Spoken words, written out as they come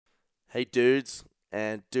Hey dudes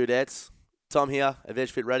and dudettes, Tom here at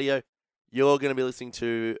VegFit Radio. You're going to be listening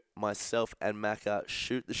to myself and Macca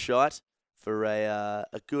shoot the shite for a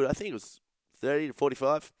good, I think it was 30 to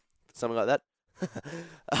 45, something like that.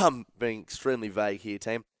 Being extremely vague here,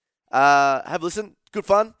 team. Have a listen, good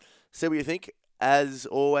fun, see what you think. As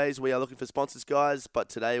always, we are looking for sponsors, guys, but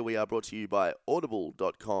today we are brought to you by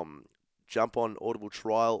Audible.com. Jump on Audible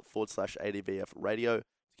trial /ADVF radio to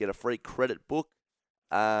get a free credit book.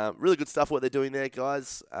 Really good stuff what they're doing there,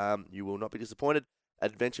 guys. You will not be disappointed.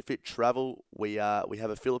 Adventure Fit Travel. We have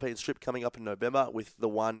a Philippines trip coming up in November with the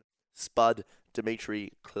one Spud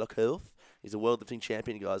Dimitri Klokov. He's a world lifting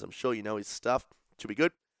champion, guys. I'm sure you know his stuff. Should be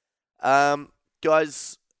good.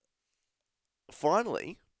 Guys,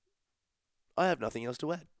 finally, I have nothing else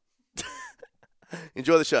to add.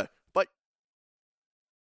 Enjoy the show. Bye.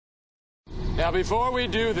 Now, before we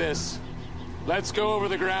do this, let's go over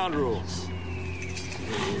the ground rules.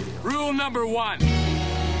 Rule number 1,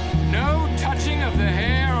 no touching of the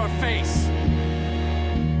hair or face.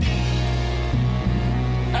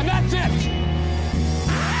 And that's it!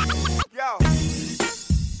 Yo!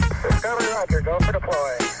 Discovery Roger, go for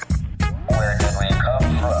deploy. Where did we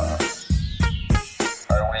come from?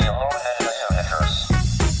 Are we alone in the universe?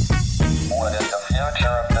 What is the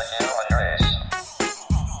future of the human race?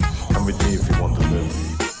 Come with me if you want to live.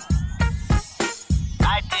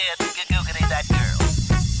 I did giggity that girl.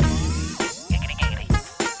 Giggity, giggity.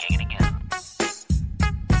 Giggity, giggity.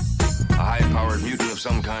 A high-powered mutant of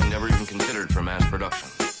some kind never even considered for mass production.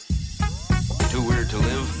 Too weird to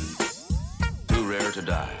live, too rare to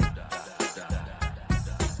die.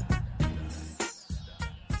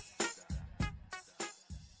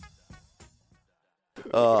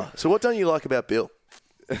 So what don't you like about Bill?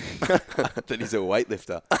 That he's a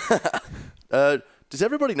weightlifter. Does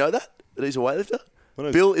everybody know that he's a weightlifter?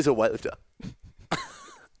 Bill is a weightlifter.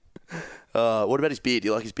 What about his beard? Do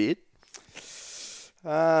you like his beard?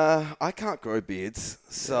 I can't grow beards,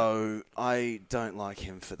 so I don't like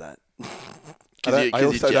him for that. I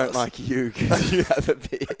also don't like you because you have a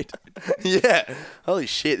beard. Yeah. Holy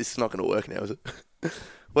shit, this is not going to work now, is it?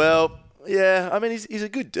 Well, yeah, I mean, he's a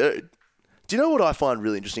good dude. Do you know what I find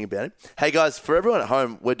really interesting about him? Hey, guys, for everyone at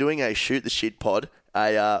home, we're doing a Shoot the Shit pod,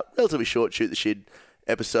 a relatively short Shoot the Shit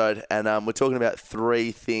episode, and we're talking about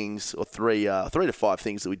three things, or three to five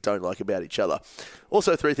things that we don't like about each other.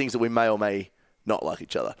 Also, three things that we may or may not like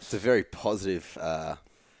each other. It's a very positive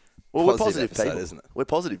we're positive episode, people, isn't it? We're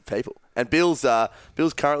positive people. And Bill's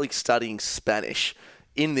currently studying Spanish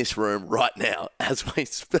in this room right now as we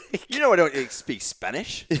speak. You know I don't speak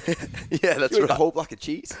Spanish. Yeah, that's you right. A whole block of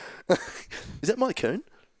cheese. Is that my coon?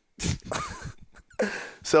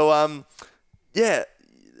 So, yeah,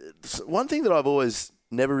 one thing that I've always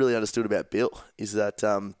never really understood about Bill is that,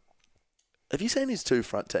 have you seen his two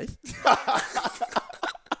front teeth?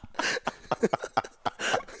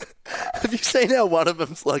 Have you seen how one of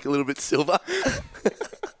them's like a little bit silver?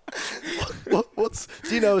 Do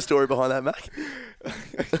you know a story behind that, Mac?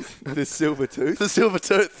 The silver tooth? The silver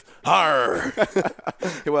tooth. Arr!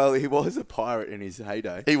 Well, he was a pirate in his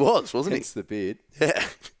heyday. He was, wasn't Hence the beard. Yeah.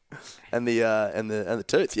 And the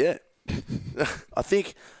tooth, yeah. I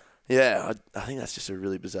think that's just a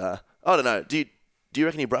really bizarre. I don't know. Do you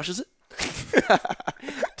reckon he brushes it?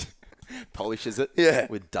 Polishes it? Yeah.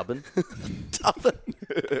 With dubbin? Dubbin.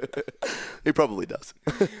 He probably does.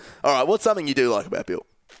 All right, what's something you do like about Bill?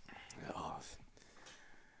 Oh,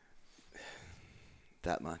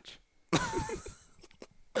 that much.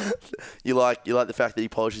 You like the fact that he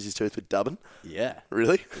polishes his tooth with dubbin? Yeah.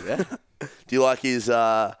 Really? Yeah. Do you like his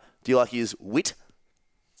wit?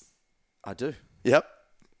 I do. Yep.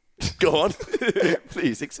 Go on.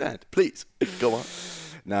 Please, expand. Please. Go on.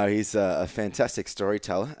 No, he's a fantastic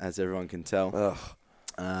storyteller, as everyone can tell.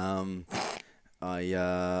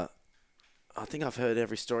 I think I've heard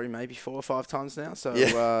every story maybe 4 or 5 times now. So,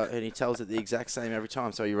 yeah. And he tells it the exact same every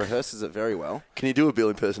time. So he rehearses it very well. Can you do a Bill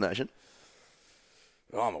impersonation?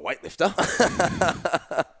 Oh, I'm a weightlifter.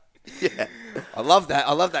 Yeah. I love that.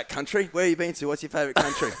 I love that country. Where have you been to? What's your favourite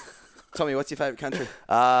country? Tommy, what's your favourite country?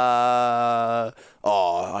 I'd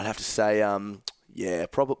have to say,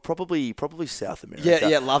 probably South America.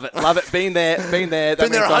 Yeah, love it. Love it. Been there. Been there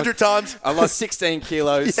 100 times. I lost 16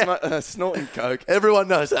 kilos Yeah. snorting coke. Everyone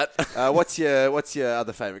knows that. What's your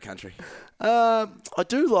other favourite country? I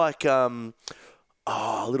do like a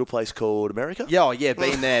little place called America. Yeah,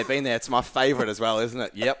 been there. It's my favourite as well, isn't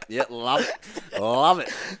it? Yep, love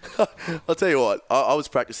it. I'll tell you what, I was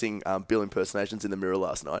practicing Bill impersonations in the mirror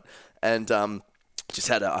last night, and I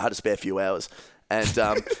had a spare few hours, and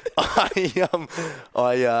I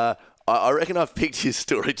I reckon I've picked his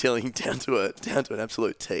storytelling down to an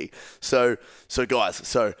absolute T. So guys,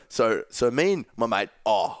 so me and my mate,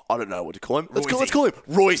 I don't know what to call him. Let's call him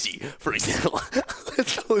Royce, for example.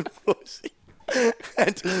 Let's call him Royce.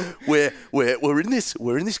 And we're in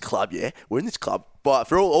this club, yeah. We're in this club. But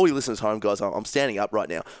for all your listeners home, guys, I'm standing up right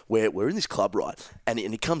now. We're in this club, right? And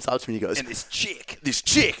he comes up to me and he goes, and this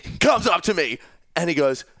chick comes up to me and he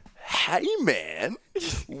goes, "Hey man,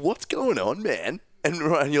 what's going on, man?" And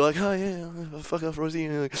you're like, "Oh yeah, fuck off, Rosie."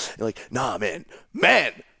 And you're like, "Nah, man,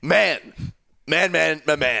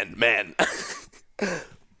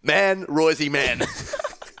 Rosie, man."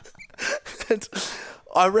 And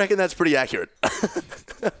I reckon that's pretty accurate.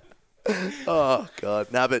 Oh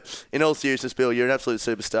God, no, but in all seriousness, Bill, you're an absolute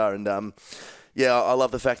superstar, and yeah, I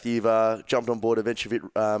love the fact that you've jumped on board Adventure Fit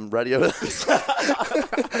Radio.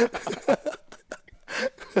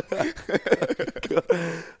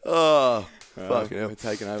 Oh, fucking hell. We're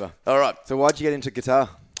taking over. All right. So why'd you get into guitar?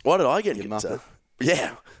 Why did I get into Muppet. guitar?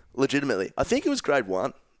 Yeah, legitimately. I think it was grade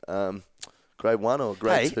 1. Grade 1 or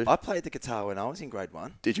grade 2? I played the guitar when I was in grade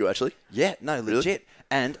 1. Did you actually? Yeah, no, legit. Really?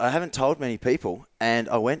 And I haven't told many people. And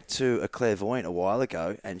I went to a clairvoyant a while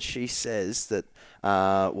ago, and she says that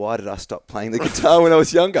why did I stop playing the guitar when I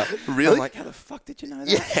was younger? Really? I'm like, how the fuck did you know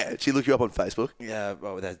that? Yeah. She looked you up on Facebook? Yeah,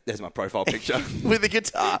 well, there's my profile picture. With the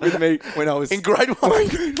guitar? With me when I was... In grade 1? In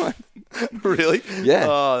grade 1. Really? Yeah.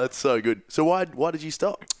 Oh, that's so good. So why did you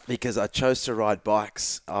stop? Because I chose to ride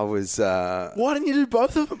bikes. I was... Why didn't you do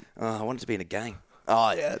both of them? I wanted to be in a gang.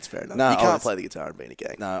 Oh, yeah, that's fair enough. No, you can't play the guitar and be in a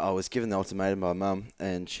gang. No, I was given the ultimatum by Mum,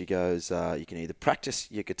 and she goes, you can either practice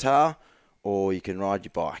your guitar or you can ride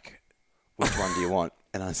your bike. Which one do you want?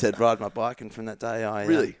 And I said, ride my bike, and from that day I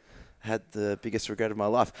really had the biggest regret of my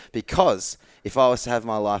life. Because if I was to have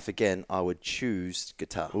my life again, I would choose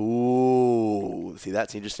guitar. Ooh, see,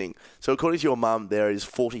 that's interesting. So according to your mum, there is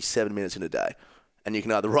 47 minutes in a day, and you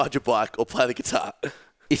can either ride your bike or play the guitar.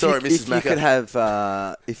 Mrs. Mac.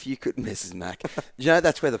 If you could, Mrs. Mac. You know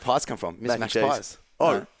that's where the pies come from, Mrs. Mac's pies.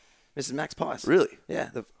 Oh, no? Mrs. Mac's pies. Really? Yeah,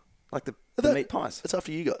 the meat pies. That's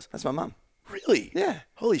after you guys. That's my mum. Really? Yeah.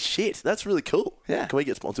 Holy shit, that's really cool. Yeah. Can we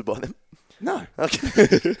get sponsored by them? No.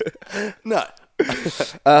 Okay. No.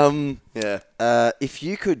 Yeah. If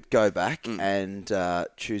you could go back and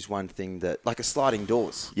choose one thing that, like a sliding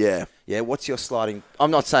doors. Yeah. Yeah. What's your sliding?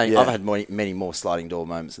 I'm not saying I've had many more sliding door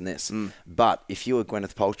moments than this, but if you were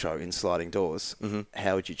Gwyneth Paltrow in sliding doors,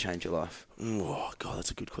 how would you change your life? Oh God,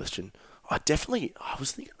 that's a good question. I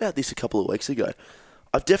was thinking about this a couple of weeks ago.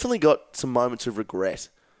 I've definitely got some moments of regret.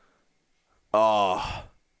 Oh,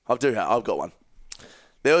 I've got one.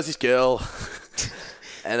 There was this girl,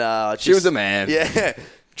 and she was a man. Yeah,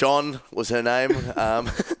 John was her name.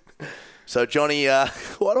 So Johnny, why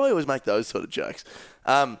do I always make those sort of jokes?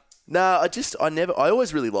 No, I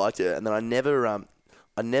always really liked her, and then I never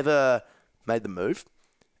made the move,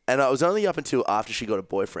 and it was only up until after she got a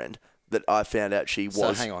boyfriend that I found out she was.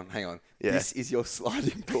 So hang on. Yeah. This is your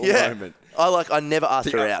sliding door moment. I never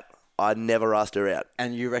asked her out. I never asked her out.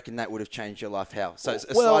 And you reckon that would have changed your life? How? So a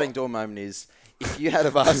sliding door moment is, if you had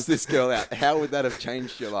have asked this girl out, how would that have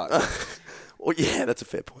changed your life? Well, yeah, that's a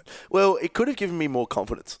fair point. Well, it could have given me more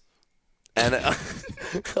confidence. And I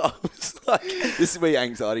was like... This is where your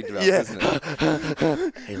anxiety develops, isn't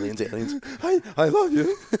it? Aliens. I love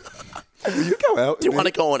you. Will you go out? Do you want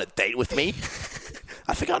to go on a date with me?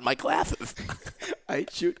 I forgot my glasses. I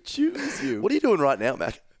choose you. What are you doing right now,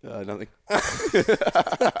 Mac? Nothing.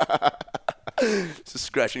 Just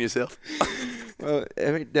scratching yourself. Well,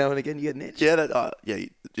 every now and again you get an itch. Yeah,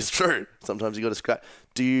 it's true. Sometimes you got to scratch.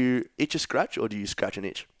 Do you itch a scratch or do you scratch an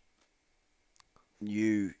itch?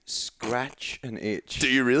 You scratch an itch. Do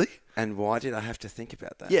you really? And why did I have to think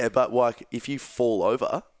about that? Yeah, but like if you fall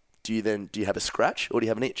over, do you have a scratch or do you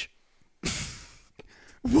have an itch?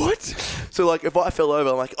 What? So like if I fell over,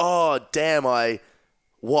 I'm like, oh damn, my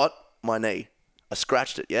knee. I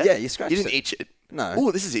scratched it, yeah? Yeah, you scratched it. You didn't itch it. No.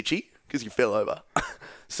 Oh, this is itchy because you fell over.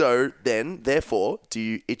 So then, therefore, do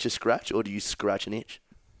you itch a scratch or do you scratch an itch?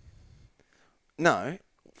 No.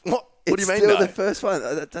 What do you mean, still no? the first one.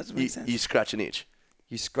 That doesn't make sense. You scratch an itch.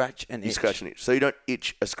 You scratch an itch. You scratch an itch. So you don't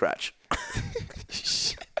itch a scratch.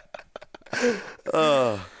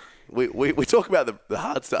 We talk about the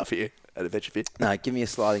hard stuff here at Adventure Fit. No, give me a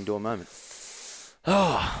sliding door moment.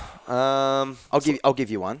 I'll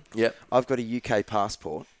give you one. Yep. I've got a UK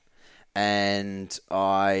passport, and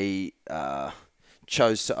I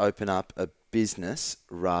chose to open up a business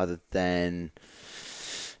rather than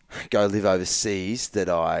go live overseas that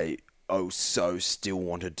I still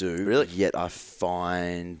want to do. Really? Yet I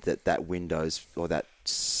find that window's or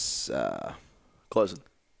that's closing.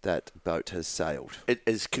 that boat has sailed. It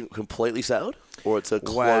is completely sailed, or it's a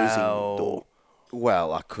closing door?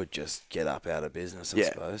 Well, I could just get up out of business, I Yeah.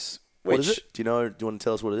 suppose. What is it? Do you know? Do you want to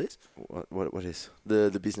tell us what it is? What is? The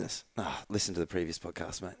business. Listen to the previous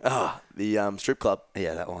podcast, mate. The strip club.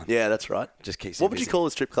 Yeah, that one. Yeah, that's right. Just keeps What you would busy. you call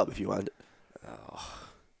a strip club if you owned it?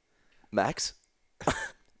 Max?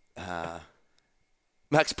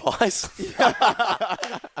 Max Pies?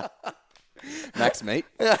 Max Meat.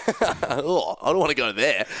 Oh, I don't want to go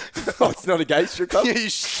there. Oh, it's not a gay strip club? You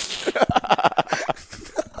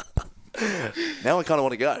now I kind of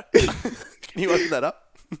want to go. Can you open that up?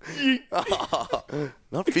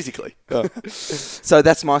 Not physically. So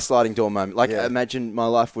that's my sliding door moment. Like, Yeah. imagine my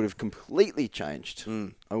life would have completely changed.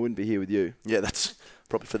 I wouldn't be here with you. Yeah, that's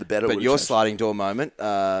probably for the better. But would've your changed. sliding door moment,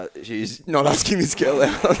 she's not asking this girl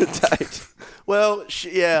out on a date. Well,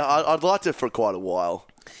 I'd liked her for quite a while,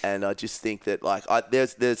 and I just think that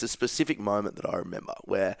there's a specific moment that I remember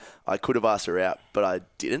where I could have asked her out, but I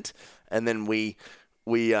didn't, and then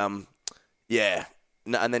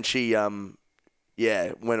and then she went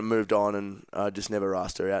and moved on, and I just never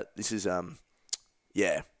asked her out. This is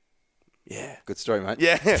Good story, mate.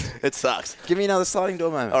 yeah, it sucks. Give me another sliding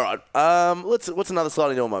door moment. All right. What's another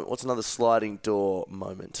sliding door moment? What's another sliding door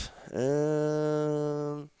moment?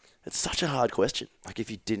 It's such a hard question. Like,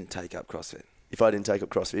 if you didn't take up CrossFit, If I didn't take up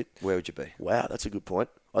CrossFit, where would you be? wow, that's a good point.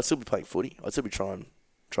 I'd still be playing footy. I'd still be trying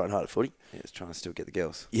hard at footy. Yeah, just trying to still get the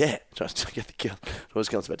girls. Yeah, trying to get the girl. It always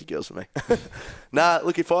comes back to girls for me. Nah,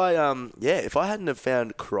 look, if I hadn't have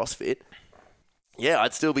found CrossFit,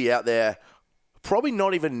 I'd still be out there, probably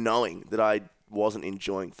not even knowing that I wasn't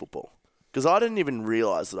enjoying football, because I didn't even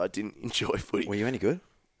realise that I didn't enjoy footy. Were you any good?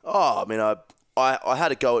 Oh, I mean, I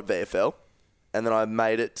had a go at VFL, and then I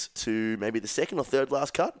made it to maybe the second or third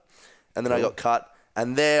last cut, and then I got cut,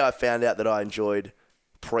 and there I found out that I enjoyed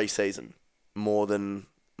pre-season more than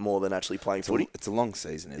actually playing footy. It's a long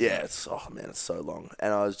season, isn't Yeah, it? it's so long,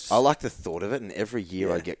 and I was just, I like the thought of it, and every year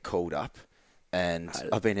Yeah. I get called up, and Hate it.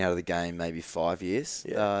 I've been out of the game maybe 5 years.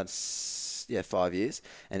 Yeah. 5 years,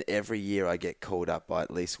 and every year I get called up by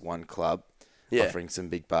at least one club Yeah. offering some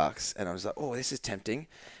big bucks, and I was like, oh, this is tempting,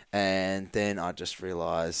 and then I just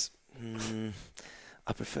realise,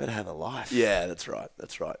 I prefer to have a life. yeah, that's right.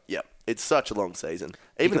 Yep, it's such a long season.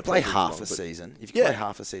 You Even could the play preseason's half long, a but- season. If you Yeah. could play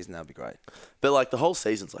half a season, that'd be great. But like the whole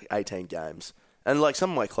season's like 18 games. And like some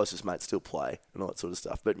of my closest mates still play and all that sort of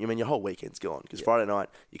stuff. But I mean, your whole weekend's gone because Friday night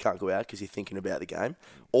you can't go out because you're thinking about the game.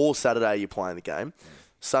 All Saturday you're playing the game.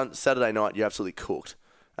 Saturday night you're absolutely cooked.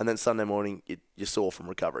 And then Sunday morning you're sore from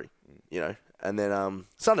recovery, you know. And then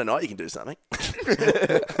Sunday night you can do something.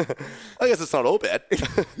 I guess it's not all bad.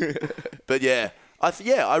 But yeah,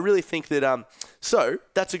 I really think that. So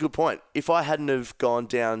that's a good point. If I hadn't have gone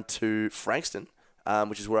down to Frankston,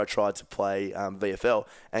 which is where I tried to play VFL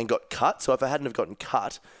and got cut. So if I hadn't have gotten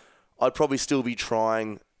cut, I'd probably still be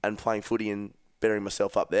trying and playing footy and bettering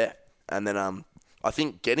myself up there. And then I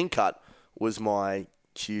think getting cut was my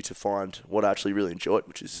cue to find what I actually really enjoyed,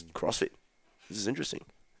 which is CrossFit. This is interesting.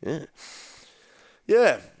 Yeah.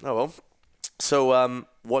 Yeah. Oh well. So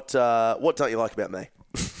what don't you like about me?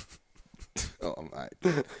 Oh,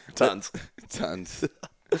 mate. Tons. Tons.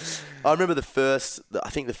 I remember the first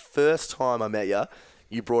time I met you,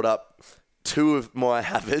 you brought up two of my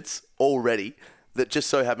habits already that just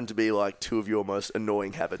so happened to be like two of your most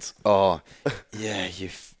annoying habits. Oh, yeah, you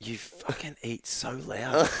fucking eat so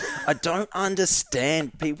loud. I don't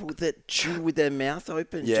understand people that chew with their mouth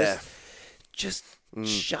open. Yeah. Just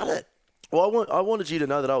shut it. Well, I wanted you to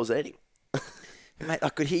know that I was eating. Mate, I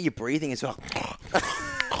could hear you breathing as well.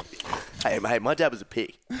 Hey, mate, my dad was a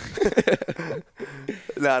pig.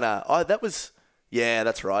 No. Yeah,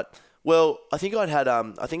 that's right. Well, I think I had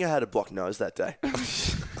a blocked nose that day.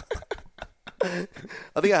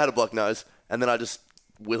 I think I had a blocked nose, and then I just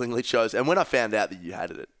willingly chose. And when I found out that you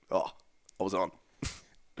hated it, I was on.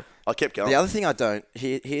 I kept going. The other thing I don't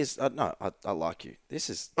I like you. This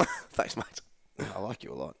is Thanks, mate. I like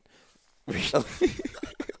you a lot.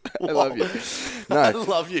 I love you. No, I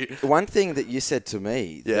love you. one thing that you said to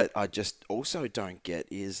me Yeah. that I just also don't get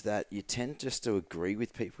is that you tend just to agree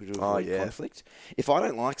with people to avoid conflict. If I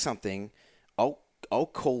don't like something, I'll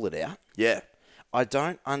call it out. Yeah. I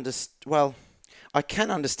don't understand. Well, I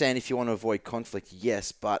can understand if you want to avoid conflict,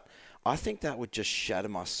 yes, but I think that would just shatter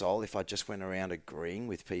my soul if I just went around agreeing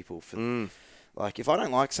with people. Like, if I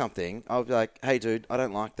don't like something, I'll be like, hey, dude, I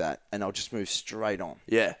don't like that, and I'll just move straight on.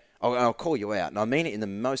 Yeah. I'll call you out, and I mean it in the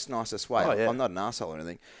most nicest way. Oh, yeah. I'm not an asshole or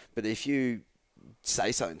anything, but if you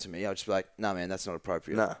say something to me, I'll just be like, no, man, that's not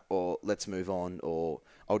appropriate. No. Or let's move on, or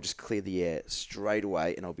I'll just clear the air straight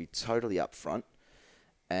away, and I'll be totally upfront.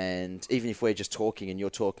 And even if we're just talking and you're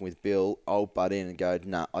talking with Bill, I'll butt in and go,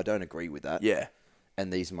 nah, I don't agree with that. Yeah.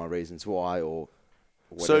 And these are my reasons why, or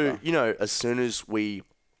So, whatever. as soon as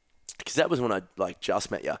because that was when I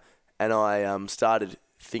just met you, and I started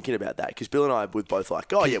thinking about that, because Bill and I were both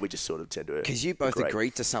like, oh yeah, we just sort of tend to Because you both agree.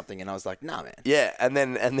 agreed to something, and I was like, nah, man. Yeah, and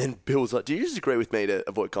then Bill was like, do you just agree with me to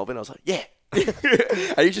avoid conflict? And I was like, yeah.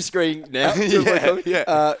 Are you just agreing now?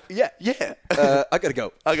 Yeah. Yeah. I gotta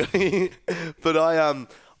go. But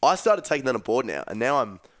I started taking that on board now, and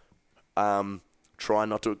now I'm trying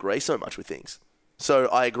not to agree so much with things. So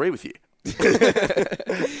I agree with you.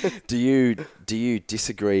 Do you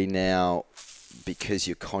disagree now because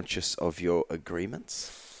you're conscious of your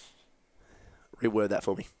agreements? Reword that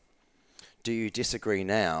for me. Do you disagree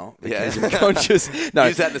now because you're conscious? No.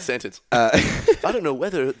 Use that in a sentence. I don't know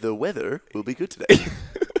whether the weather will be good today.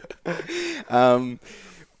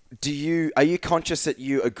 Are you conscious that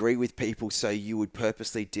you agree with people, so you would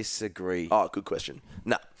purposely disagree? Oh, good question.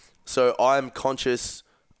 No. So I'm conscious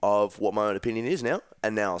of what my own opinion is now,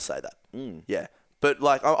 and now I'll say that. Yeah. But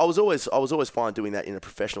I was always fine doing that in a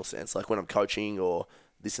professional sense, like when I'm coaching or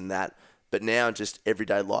this and that. But now in just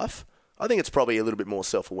everyday life, I think it's probably a little bit more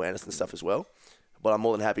self-awareness and stuff as well. But I'm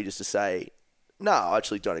more than happy just to say, no, I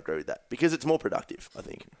actually don't agree with that, because it's more productive, I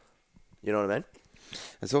think. You know what I mean?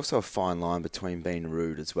 There's also a fine line between being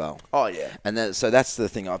rude as well. Oh, yeah. And so that's the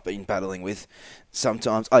thing I've been battling with.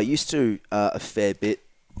 Sometimes I used to a fair bit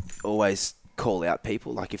always call out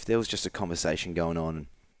people. Like if there was just a conversation going on,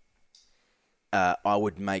 I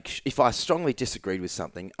would if I strongly disagreed with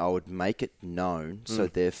something, I would make it known. So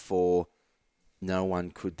therefore, no one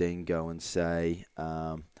could then go and say,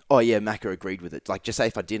 oh yeah, Macca agreed with it. Like just say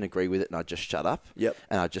if I didn't agree with it and I just shut up. Yep.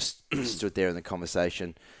 And I just stood there in the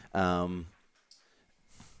conversation, I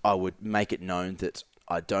would make it known that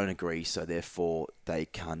I don't agree. So therefore, they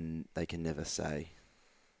can never say,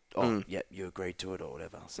 oh, yeah, you agreed to it or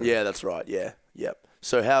whatever. So, yeah, that's right. Yeah. Yep.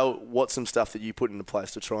 So what's some stuff that you put into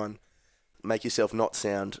place to try and make yourself not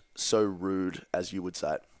sound so rude as you would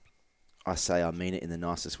say it? I say I mean it in the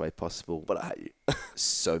nicest way possible, but I hate you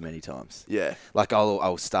so many times. Yeah. Like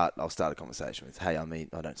I'll start a conversation with, hey, I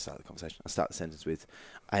don't start the conversation. I start the sentence with,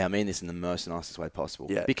 hey, I mean this in the most nicest way possible.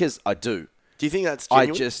 Yeah. Because I do. Do you think that's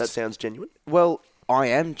genuine? That sounds genuine? Well, I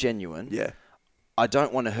am genuine. Yeah. I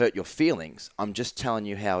don't want to hurt your feelings. I'm just telling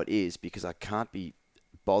you how it is, because I can't be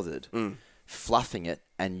bothered fluffing it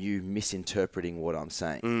and you misinterpreting what I'm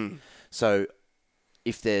saying. So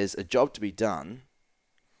if there's a job to be done,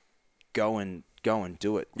 go and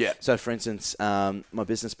do it. Yeah. So for instance, my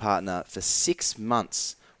business partner for 6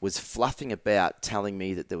 months was fluffing about telling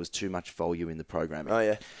me that there was too much volume in the programming. Oh,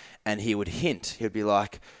 yeah. And he would hint. He'd be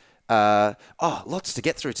like, lots to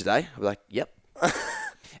get through today. I'd be like, yep.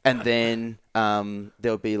 And then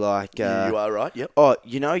there'll be like... you are right, yep. Oh,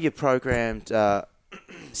 you programmed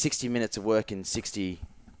 60 minutes of work in 60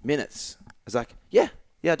 minutes. I was like, yeah,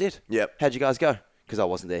 I did. Yep. How'd you guys go? Because I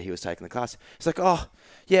wasn't there. He was taking the class. He's like, oh,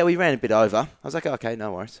 yeah, we ran a bit over. I was like, okay,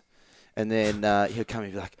 no worries. And then he'll come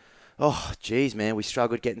and be like, oh, geez, man, we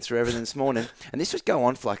struggled getting through everything this morning. And this would go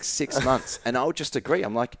on for like 6 months. And I would just agree.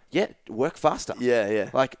 I'm like, yeah, work faster. Yeah.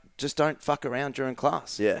 Like, just don't fuck around during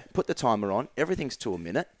class. Yeah. Put the timer on. Everything's to a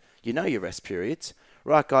minute. You know your rest periods.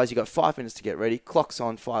 Right, guys, you got 5 minutes to get ready. Clock's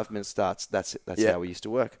on, 5 minutes starts. That's how we used to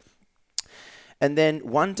work. And then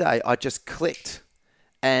one day I just clicked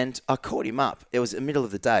and I called him up. It was the middle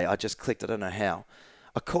of the day. I just clicked. I don't know how.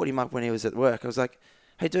 I called him up when he was at work. I was like,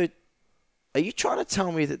 hey, dude, are you trying to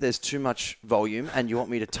tell me that there's too much volume and you want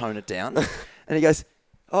me to tone it down? And he goes,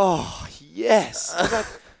 oh, yes. I was like,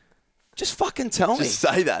 just fucking tell me. Just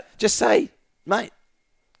say that. Just say, mate,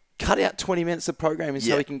 cut out 20 minutes of programming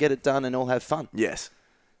so we can get it done and all have fun. Yes.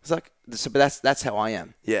 It's like, but that's how I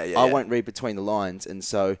am. Yeah. I won't read between the lines, and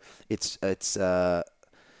so it's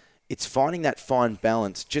finding that fine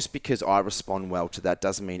balance. Just because I respond well to that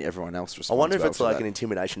doesn't mean everyone else responds. I wonder if well it's to like that. an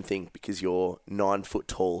intimidation thing because you're 9 foot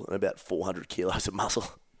tall and about 400 kilos of muscle.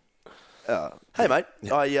 Hey, mate,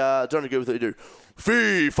 I don't agree with what you do.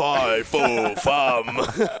 Fee, fi, fo, fum.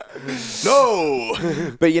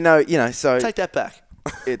 No. But so take that back.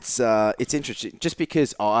 It's interesting. Just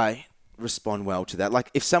because I respond well to that,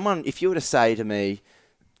 like if you were to say to me,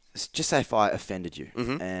 just say if I offended you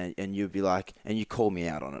and you'd be like, and you call me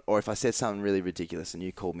out on it, or if I said something really ridiculous and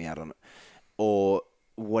you called me out on it, or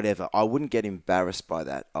whatever, I wouldn't get embarrassed by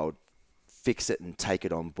that. I would fix it and take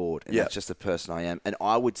it on board, and that's just the person I am. And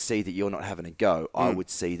I would see that you're not having a go. I would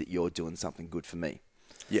see that you're doing something good for me.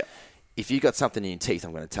 Yeah. If you got something in your teeth,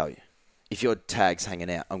 I'm going to tell you. If your tag's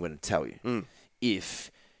hanging out, I'm going to tell you.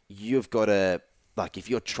 If you've got if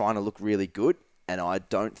you're trying to look really good and I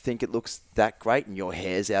don't think it looks that great, and your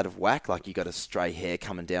hair's out of whack, like you got a stray hair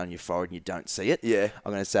coming down your forehead and you don't see it, Yeah.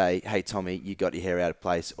 I'm going to say, hey, Tommy, you got your hair out of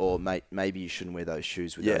place, or mate, maybe you shouldn't wear those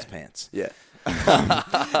shoes with those pants. Yeah.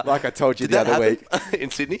 Like I told you Did the that other week. happen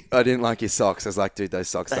in Sydney? I didn't like your socks. I was like, dude, those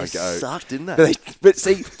socks They don't go. sucked, didn't they? But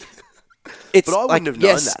see, it's But I wouldn't like, have known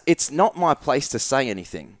yes, that. it's not my place to say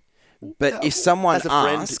anything. But if someone as a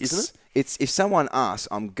friend, asks, isn't it's if someone asks,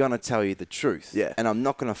 I'm gonna tell you the truth. Yeah. And I'm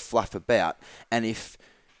not gonna fluff about. And if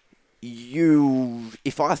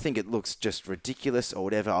I think it looks just ridiculous or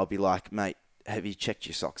whatever, I'll be like, mate, have you checked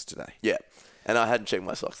your socks today? Yeah. And I hadn't checked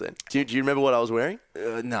my socks then. Do you remember what I was wearing?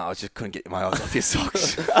 No, I just couldn't get my eyes off your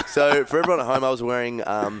socks. So for everyone at home, I was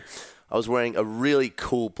wearing a really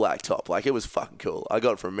cool black top. Like, it was fucking cool. I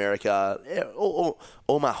got it from America. Yeah, all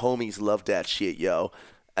my homies loved that shit, yo.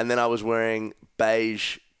 And then I was wearing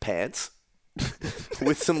beige pants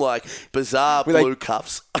with some like bizarre blue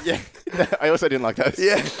cuffs. Yeah, I also didn't like those.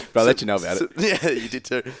 Yeah, but I'll let you know about it. Yeah, you did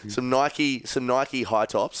too. Some Nike high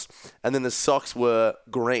tops, and then the socks were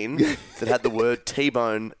green that had the word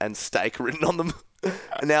T-bone and steak written on them.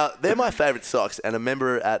 Now they're my favourite socks, and a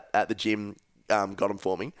member at the gym got them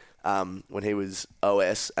for me when he was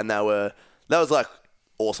OS, and that was like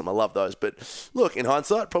awesome. I love those, but look, in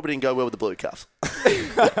hindsight, probably didn't go well with the blue cuffs.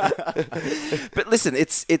 But listen,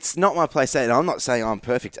 it's not my place, and I'm not saying I'm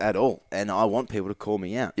perfect at all, and I want people to call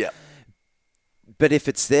me out. Yeah. But if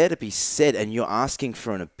it's there to be said and you're asking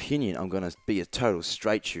for an opinion, I'm going to be a total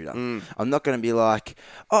straight shooter. I'm not going to be like,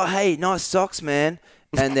 oh, hey, nice socks, man,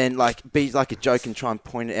 and then like be like a joke and try and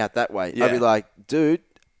point it out that way. Yeah. I'll be like, dude,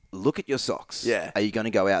 look at your socks. Yeah. Are you going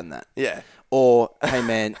to go out in that? Yeah. Or, hey,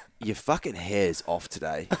 man, your fucking hair's off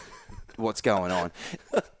today. What's going on?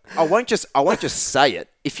 I won't just say it.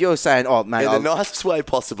 If you're saying, oh, mate, In the nicest way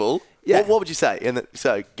possible. Yeah. What would you say?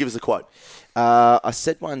 So give us a quote. I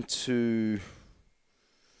said one to.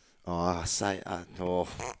 I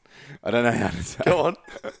don't know how to say. Go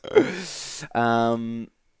on.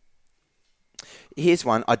 Here's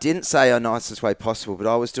one. I didn't say our nicest way possible, but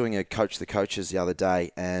I was doing a Coach the Coaches the other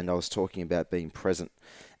day, and I was talking about being present,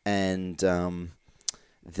 and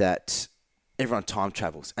that everyone time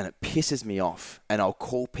travels, and it pisses me off, and I'll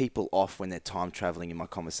call people off when they're time traveling in my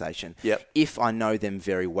conversation. Yep. If I know them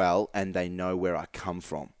very well and they know where I come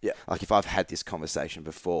from. Yep. Like if I've had this conversation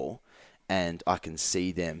before, and I can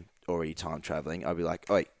see them already time traveling, I'll be like,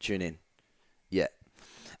 "Oi, tune in." Yeah.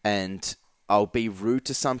 And I'll be rude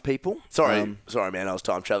to some people. Sorry, man. I was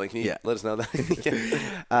time traveling. Can you let us know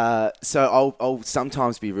that? So I'll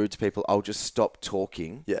sometimes be rude to people. I'll just stop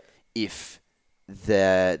talking. Yeah. If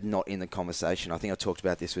they're not in the conversation. I think I talked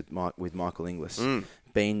about this with Michael Inglis.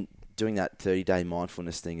 Doing that 30-day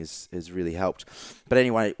mindfulness thing has really helped. But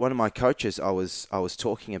anyway, one of my coaches, I was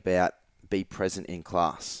talking about be present in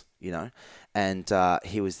class, you know, and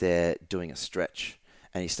he was there doing a stretch,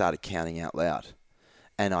 and he started counting out loud.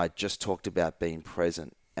 And I just talked about being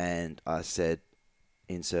present, and I said,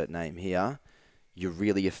 insert name here, you're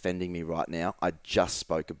really offending me right now. I just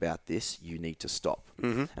spoke about this. You need to stop.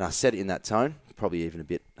 Mm-hmm. And I said it in that tone, probably even a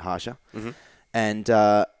bit harsher. Mm-hmm. And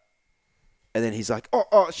then he's like,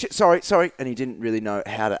 oh, shit, sorry. And he didn't really know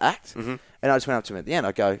how to act. Mm-hmm. And I just went up to him at the end.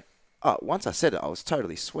 I go, once I said it, I was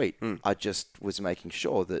totally sweet. I just was making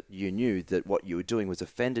sure that you knew that what you were doing was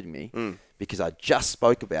offending me because I just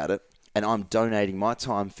spoke about it, and I'm donating my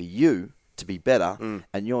time for you to be better,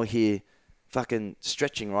 and you're here fucking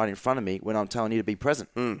stretching right in front of me when I'm telling you to be present.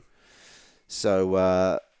 So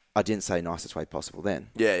I didn't say nicest way possible then.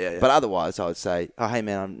 Yeah. But otherwise, I would say, oh, hey,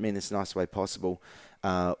 man, I mean this the nicest way possible.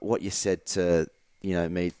 What you said to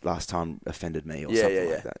me last time offended me or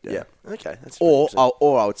something like that. Yeah. Okay. That's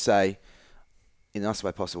or I would say, in the nicest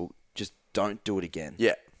way possible, just don't do it again.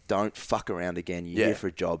 Yeah. Don't fuck around again. You're here for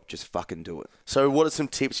a job. Just fucking do it. So what are some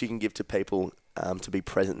tips you can give to people to be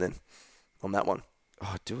present then on that one?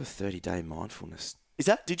 Oh, do a 30-day mindfulness.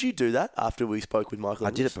 Did you do that after we spoke with Michael? I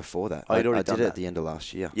did it before that. Oh, you'd already I done did it that? at the end of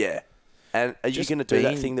last year. Yeah. And are you going to do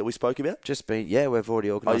that thing that we spoke about? We've already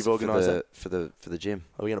organised you've organised it for the gym.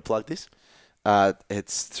 Are we going to plug this?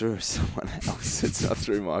 It's through someone else. It's not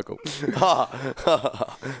through Michael.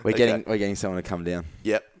 We're Okay. getting someone to come down.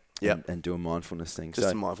 Yep. And do a mindfulness thing. Just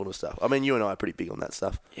some mindfulness stuff. I mean, you and I are pretty big on that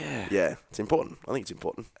stuff. Yeah. Yeah, it's important. I think it's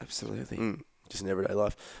important. Absolutely. Just in everyday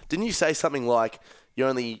life. Didn't you say something like you're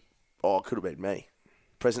only, it could have been me,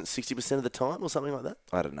 present 60% of the time or something like that?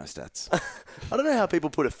 I don't know stats. I don't know how people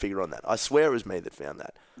put a figure on that. I swear it was me that found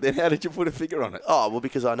that. Then how did you put a figure on it? Oh, well,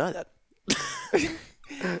 because I know that.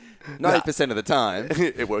 90% of the time.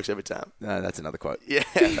 It works every time. No, that's another quote. Yeah,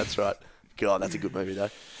 that's right. God, that's a good movie,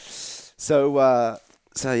 though. So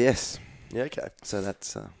yes. Yeah, okay. So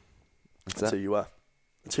that's What's That's that? who you are.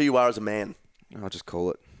 That's who you are as a man. I'll just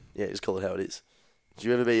call it. Yeah, just call it how it is. Do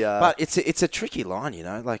you ever be... But it's a tricky line, you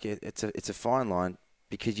know. Like it's a fine line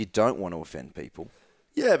because you don't want to offend people.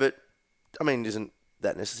 Yeah, but, I mean, isn't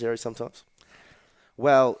that necessary sometimes?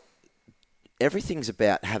 Well, everything's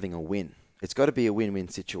about having a win. It's got to be a win-win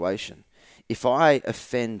situation. If I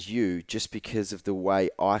offend you just because of the way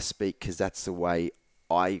I speak, because that's the way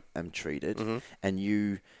I am treated, and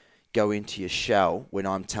you go into your shell when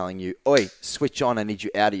I'm telling you, oi, switch on, I need you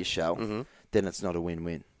out of your shell, then it's not a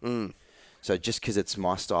win-win. So just because it's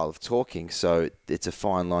my style of talking, so it's a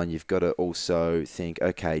fine line. You've got to also think,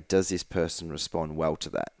 okay, does this person respond well to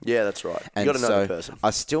that? Yeah, that's right. And You've got to know so the person. I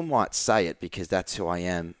still might say it because that's who I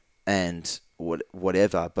am and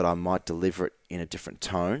whatever, but I might deliver it in a different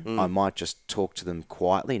tone. I might just talk to them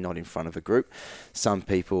quietly, not in front of a group. Some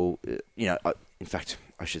people, in fact,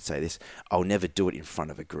 I should say this, I'll never do it in front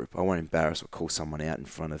of a group. I won't embarrass or call someone out in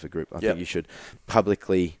front of a group. I think you should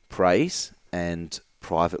publicly praise and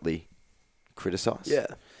privately criticize. Yeah.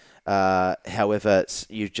 However,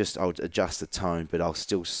 I'll adjust the tone, but I'll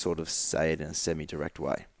still sort of say it in a semi-direct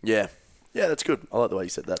way. Yeah. Yeah, that's good. I like the way you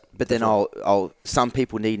said that. But then some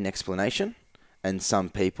people need an explanation, and some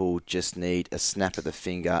people just need a snap of the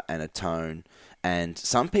finger and a tone, and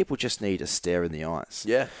some people just need a stare in the eyes.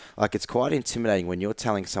 Yeah. Like, it's quite intimidating when you're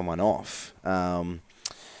telling someone off, or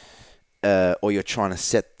you're trying to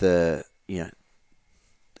set the, you're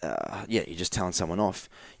just telling someone off.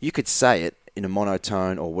 You could say it in a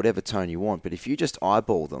monotone or whatever tone you want, but if you just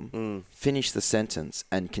eyeball them, finish the sentence,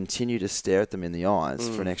 and continue to stare at them in the eyes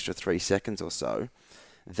for an extra 3 seconds or so,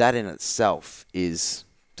 that in itself is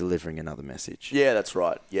delivering another message. Yeah, that's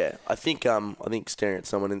right. Yeah. I think staring at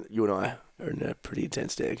someone, you and I are in a pretty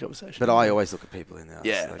intense staring conversation. But I always look at people in the eyes.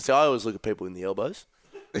 Yeah. Like, So I always look at people in the elbows.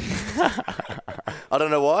 I don't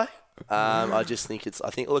know why. I just think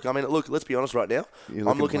look, let's be honest right now.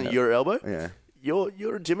 I'm looking at your elbow. Yeah.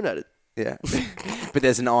 You're intimidated. Yeah. But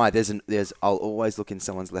there's an eye. I'll always look in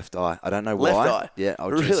someone's left eye. I don't know why. Left eye? Yeah.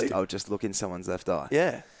 I'll just look in someone's left eye.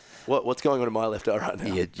 Yeah. What's going on in my left eye right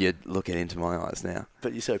now? You're looking into my eyes now.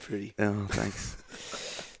 But you're so pretty. Oh, thanks.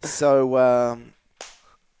 So,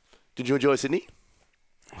 Did you enjoy Sydney?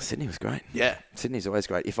 Sydney was great. Yeah. Sydney's always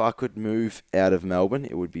great. If I could move out of Melbourne,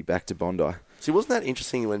 it would be back to Bondi. See, wasn't that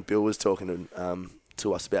interesting when Bill was talking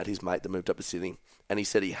to us about his mate that moved up to Sydney, and he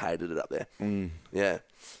said he hated it up there. Yeah.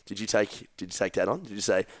 Did you take that on? Did you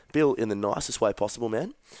say, Bill, in the nicest way possible,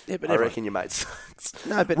 man? Yeah, but I reckon your mate sucks.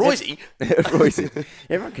 No, but Royce. Royce.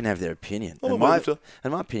 Everyone can have their opinion, Oh,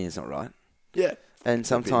 and my opinion's not right. Yeah. And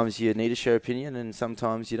sometimes you need to share opinion, and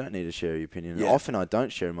sometimes you don't need to share your opinion. Yeah. And often I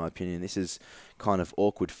don't share my opinion. This is kind of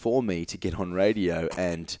awkward for me to get on radio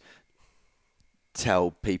and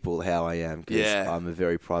tell people how I am, because I'm a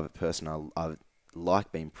very private person. I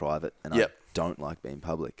like being private, and I don't like being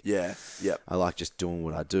public. Yeah. Yep. I like just doing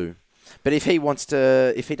what I do. But if he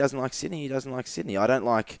doesn't like Sydney, he doesn't like Sydney. I don't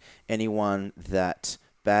like anyone that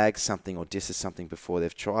bags something or disses something before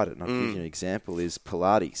they've tried it. And I'll give you an example is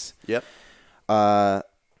Pilates. Yep. I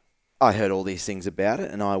heard all these things about it,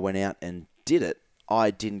 and I went out and did it. I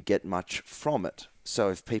didn't get much from it. So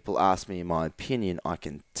if people ask me my opinion, I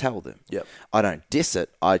can tell them. Yep. I don't diss it.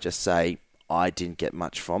 I just say I didn't get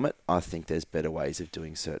much from it. I think there's better ways of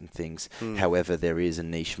doing certain things. However, there is a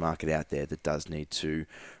niche market out there that does need to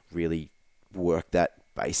really work that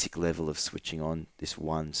basic level of switching on this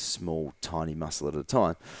one small, tiny muscle at a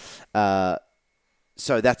time.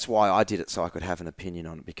 So that's why I did it, so I could have an opinion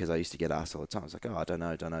on it, because I used to get asked all the time. I was like, I don't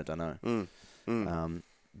know.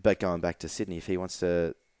 But going back to Sydney, if he wants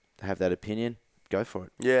to have that opinion, go for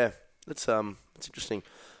it. Yeah, that's interesting.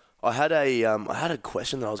 I had a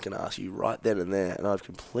question that I was going to ask you right then and there, and I've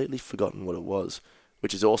completely forgotten what it was,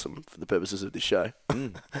 which is awesome for the purposes of this show.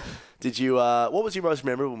 Did you? What was your most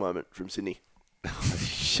memorable moment from Sydney?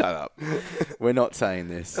 Shut up. We're not saying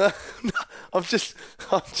this. No, I'm just.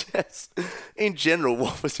 In general,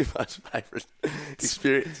 what was your most favourite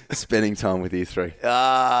experience? Spending time with you three.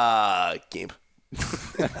 Gimp.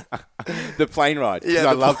 The plane ride. Yeah,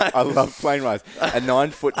 I love plane rides. A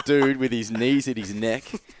 9-foot dude with his knees at his neck.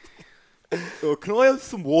 Oh, can I have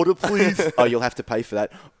some water, please? Oh, you'll have to pay for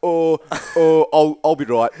that. Or I'll be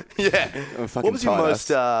right. Yeah. What was your most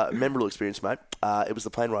tired memorable experience, mate? It was the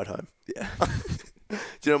plane ride home. Yeah. Do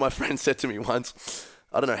you know what my friend said to me once?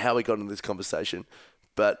 I don't know how we got into this conversation,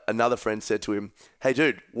 but another friend said to him, "Hey,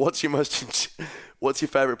 dude, what's your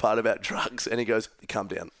favourite part about drugs?" And he goes, "Calm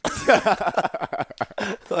down."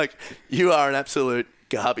 Like, you are an absolute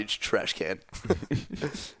garbage trash can.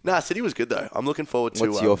 Nah, City was good though. I'm looking forward to.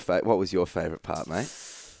 What was your favourite part, mate?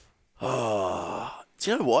 Oh,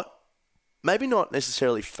 do you know what? maybe not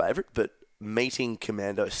necessarily favourite, but meeting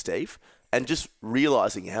Commando Steve and just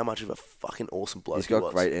realising how much of a fucking awesome bloke He's he got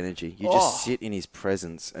was. great energy. You just sit in his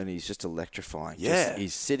presence and he's just electrifying. Yeah.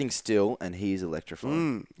 He's sitting still and he's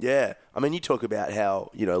electrifying. Yeah. I mean, you talk about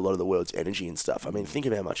how, a lot of the world's energy and stuff. I mean, think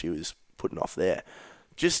of how much he was putting off there.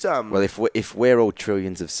 Just, Well, if we're all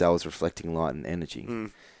trillions of cells reflecting light and energy,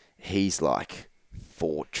 he's like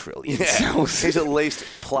 4 trillion cells. he's at least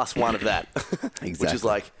plus one of that. Which is Exactly.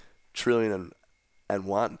 like trillion and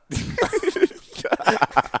one.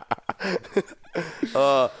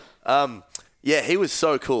 Yeah, he was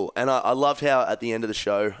so cool, and I loved how at the end of the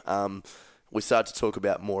show, we started to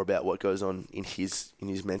talk more about what goes on in his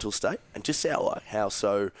mental state, and just how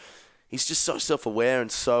he's just so self-aware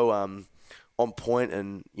and so on point,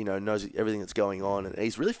 and knows everything that's going on, and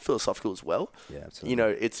he's really philosophical as well. Yeah, absolutely.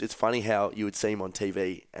 It's funny how you would see him on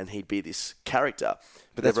TV and he'd be this character,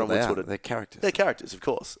 But that's everyone what would they are. They're characters. They're characters, of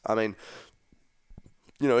course. I mean,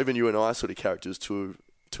 even you and I are sort of characters to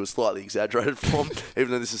a slightly exaggerated form,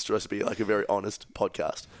 even though this is supposed to be like a very honest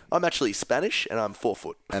podcast. I'm actually Spanish, and I'm 4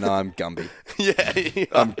 foot. And I'm Gumby. Yeah.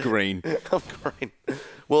 I'm green. I'm green.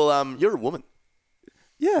 Well, you're a woman.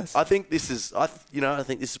 Yes. I think this is, I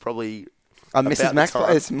think this is probably I'm about Mrs. the Max.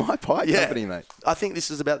 time. It's my pie company, mate. I think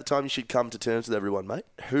this is about the time you should come to terms with everyone, mate.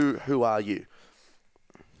 Who are you?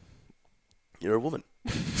 You're a woman.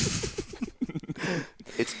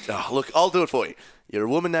 Look, I'll do it for you. You're a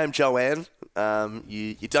woman named Joanne.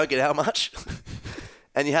 You don't get out much,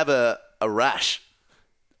 and you have a rash.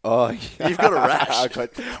 Oh, yeah. You've got a rash.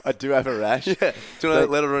 I do have a rash. Yeah. Do you want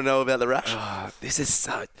to let everyone know about the rash? This is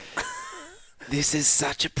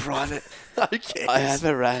such a private. Who cares? I have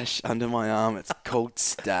a rash under my arm. It's called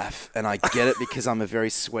staph, and I get it because I'm a very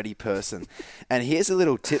sweaty person. And here's a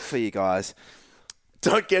little tip for you guys.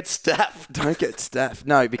 Don't get staph. Don't get staph.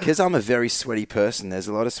 No, because I'm a very sweaty person. There's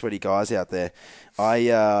a lot of sweaty guys out there.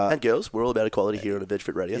 And girls, we're all about equality here on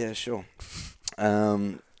VegFit Radio. Yeah, sure.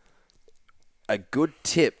 A good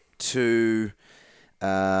tip to,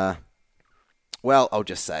 I'll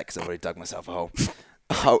just say it because I've already dug myself a hole.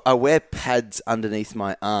 I wear pads underneath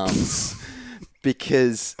my arms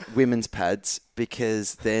women's pads,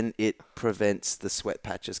 because then it prevents the sweat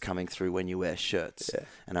patches coming through when you wear shirts. Yeah.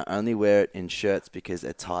 And I only wear it in shirts because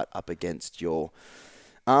they're tight up against your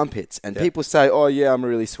armpits. And people say, oh, yeah, I'm a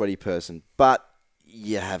really sweaty person. But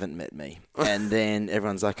you haven't met me. And then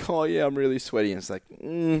everyone's like, oh, yeah, I'm really sweaty. And it's like,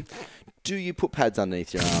 do you put pads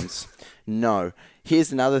underneath your arms? No.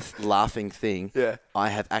 Here's another laughing thing. Yeah. I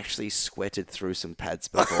have actually sweated through some pads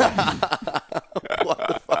before. What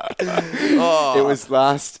the fuck? Oh. It was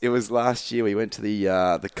last year. We went to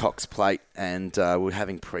the Cox Plate, and we were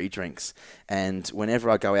having pre-drinks. And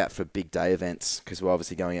whenever I go out for big day events, because we're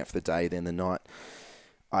obviously going out for the day, then the night,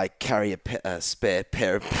 I carry a spare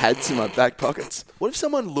pair of pads in my back pockets. What if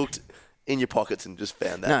someone looked in your pockets and just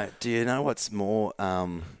found that? No, do you know what's more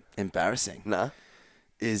embarrassing? Nah.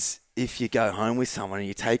 Is if you go home with someone and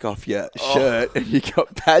you take off your shirt and you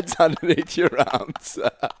got pads underneath your arms.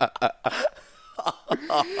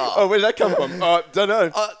 Oh, where did that come from? Don't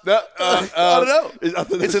know. I don't know.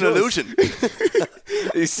 It's an illusion.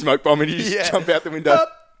 You smoke bomb and you just jump out the window.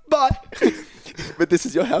 But this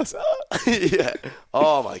is your house. yeah.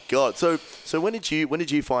 Oh my god. So when did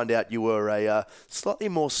you find out you were a slightly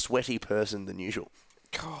more sweaty person than usual?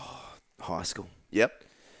 High school. Yep.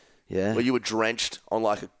 Yeah. Where you were drenched on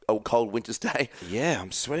like a cold winter's day. Yeah,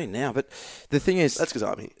 I'm sweating now. But the thing is, That's because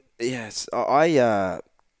I'm here. yes, I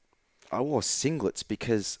wore singlets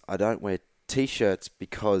because I don't wear t-shirts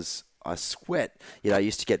because I sweat. I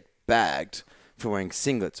used to get bagged for wearing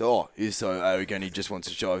singlets. Oh, he's so arrogant, he just wants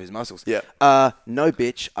to show off his muscles. Yeah. No,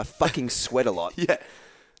 bitch, I fucking sweat a lot. Yeah.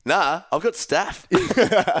 Nah, I've got staph.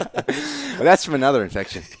 Well, that's from another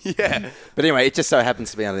infection. Yeah. But anyway, it just so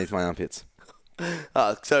happens to be underneath my armpits.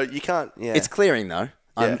 So you can't. Yeah. It's clearing, though.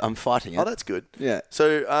 Yeah. I'm fighting it. Oh, that's good. Yeah.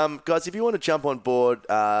 So, guys, if you want to jump on board,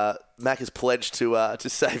 Mac has pledged to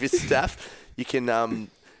save his staff. You can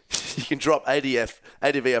drop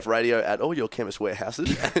ADVF radio at all your chemist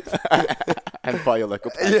warehouses. And buy your local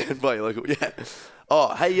pack. Yeah, and buy your local. Yeah.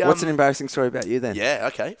 Oh, hey. What's an embarrassing story about you then? Yeah.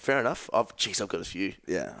 Okay. Fair enough. I've got a few.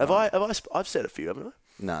 Yeah. I've said a few, haven't I?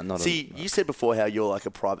 No, not See, you said before how you're like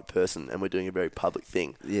a private person and we're doing a very public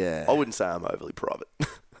thing. Yeah. I wouldn't say I'm overly private.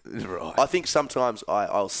 Right. I think sometimes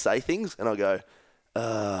I'll say things and I'll go,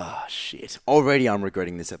 shit. Already I'm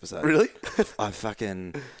regretting this episode. Really? I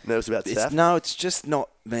fucking... Nervous about stuff? No, it's just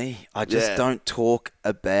not me. I just don't talk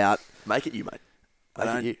about... Make it you, mate. Make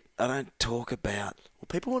it you. I don't talk about Well,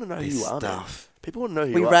 people want to know who this you are, man. stuff. People want to know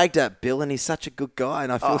who We you are. ragged out Bill, and he's such a good guy,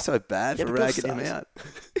 and I feel so bad Yeah, for but Bill ragging him sucks. out.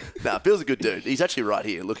 Nah, Bill's a good dude. He's actually right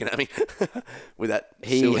here looking at me with that.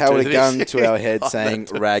 He silver held a tooth in gun his- to our head Oh, saying,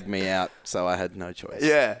 no. rag me out, so I had no choice.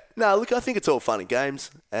 Yeah. No, look, I think it's all fun and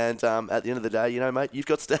games. And at the end of the day, you know, mate, you've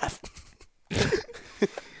got staff.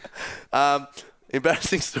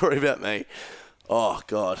 Embarrassing story about me. Oh,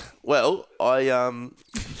 God. Well,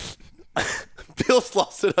 Bill's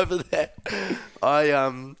lost it over there. I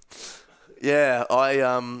don't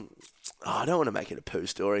want to make it a poo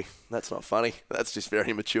story. That's not funny. That's just very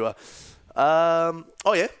immature. Oh,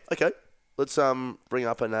 yeah. Okay. Let's bring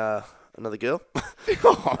up another girl.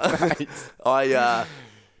 I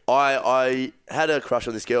had a crush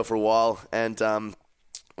on this girl for a while, and oh,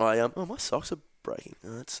 my socks are breaking.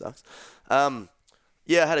 Oh, that sucks.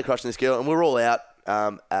 Yeah, I had a crush on this girl, and we were all out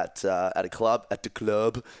at the club,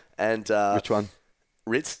 and Which one?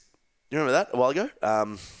 Ritz. You remember that a while ago?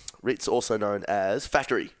 Ritz, also known as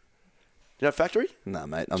Factory. You know Factory? No,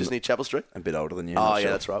 mate. I'm Just near Chapel Street. a bit older than you. Oh, not yeah,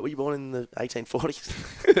 sure. that's right. Were you born in the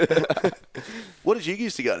 1840s? What did you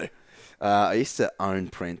used to go to? I used to own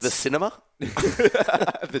Prince. The cinema?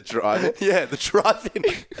 The drive-in. Yeah, the drive-in.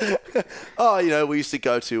 Oh, you know, we used to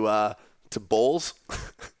go to balls.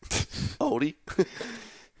 Oldie.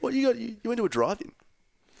 What you got? You went to a drive-in?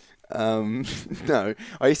 No,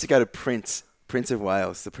 I used to go to Prince of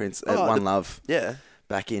Wales, the Prince at Oh, One Love. Yeah.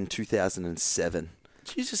 Back in 2007.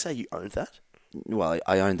 Did you just say you owned that? Well,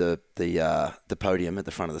 I owned the podium at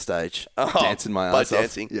the front of the stage, Oh, dancing my by ass off.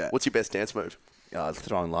 dancing. Yeah, What's your best dance move?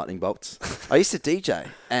 throwing lightning bolts. I used to DJ,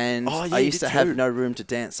 and Oh, yeah, I you used did to have too. no room to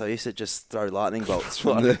dance, so I used to just throw lightning bolts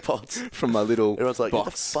from Lightning bolts. from my little Everyone's like, "What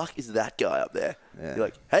the box. fuck is that guy up there?" Yeah. You're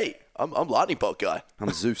like, "Hey, I'm Lightning Bolt guy. I'm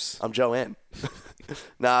Zeus. I'm Joanne."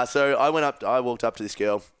 Nah, so I walked up to this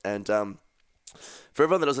girl, and for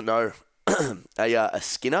everyone that doesn't know, a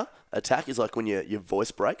Skinner attack is like when your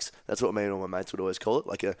voice breaks. That's what me and all my mates would always call it,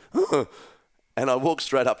 like a. And I walked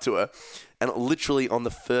straight up to her, and literally on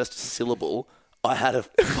the first syllable, I had a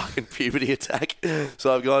fucking puberty attack.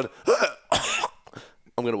 So I've gone.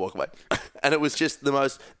 I'm going to walk away. And it was just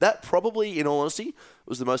that probably, in all honesty,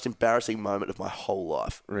 was the most embarrassing moment of my whole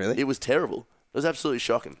life. Really? It was terrible. It was absolutely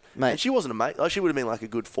shocking. Mate. And she wasn't a mate. Like, she would have been like a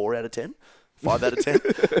good 4 out of 10, 5 out of 10.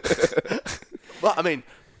 Well, I mean,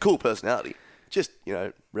 cool personality. Just, you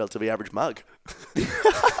know, relatively average mug.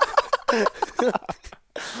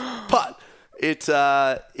 But it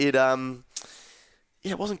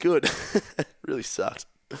wasn't good. It really sucked.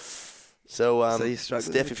 So you're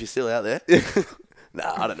struggling Steph, with- if you're still out there.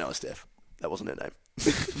 Nah, I don't know a Steph. That wasn't her name.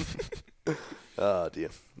 Oh, dear.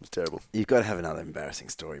 It was terrible. You've got to have another embarrassing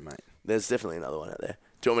story, mate. There's definitely another one out there.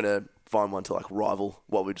 Do you want me to find one to, like, rival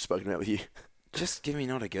what we've just spoken about with you? Just give me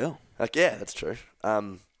not a girl. Like, yeah, that's true.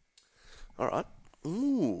 All right.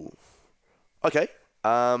 Ooh. Okay.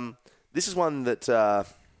 This is one that I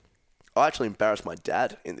actually embarrassed my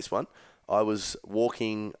dad in this one. I was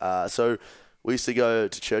walking. So we used to go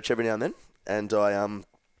to church every now and I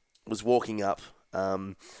was walking up.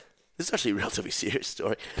 This is actually a relatively serious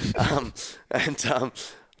story. I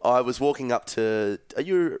was walking up to.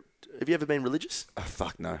 Have you ever been religious? Oh,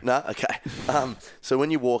 fuck no. No, okay. So when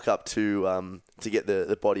you walk up to get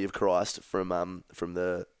the body of Christ from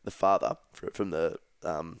the Father, from the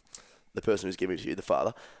person who's giving it to you, the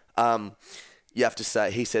Father, you have to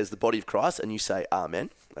say. He says the body of Christ, and you say Amen.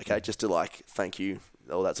 Okay, just to like thank you,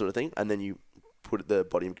 all that sort of thing, and then you put the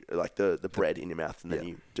body, like the bread in your mouth, and then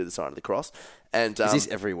you do the sign of the cross. And Is this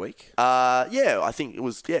every week? yeah, I think it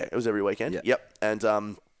was. Yeah, it was every weekend. Yeah. Yep. And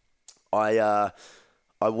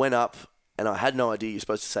I went up and I had no idea you're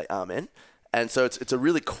supposed to say Amen. And so it's a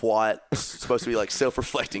really quiet, supposed to be like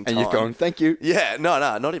self-reflecting time. And you've gone, thank you. Yeah, no,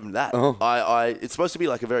 not even that. Oh. It's supposed to be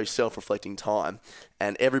like a very self-reflecting time,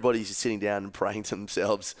 and everybody's just sitting down and praying to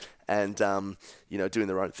themselves and doing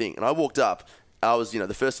their own thing. And I walked up. I was,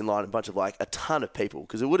 the first in line, a bunch of like a ton of people,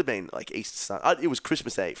 because it would have been like Easter Sunday. It was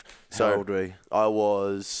Christmas Eve. So How old were you? I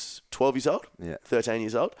was 12 years old. Yeah. 13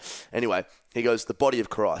 years old. Anyway, he goes, the body of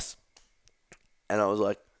Christ. And I was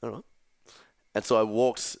like, all right. And so I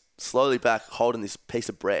walked slowly back holding this piece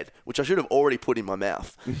of bread, which I should have already put in my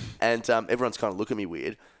mouth. And everyone's kind of looking at me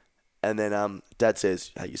weird. And then Dad says,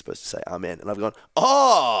 hey, you're supposed to say amen. And I've gone,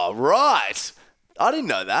 oh, right. I didn't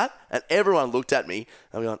know that. And everyone looked at me.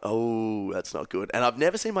 And I'm going, oh, that's not good. And I've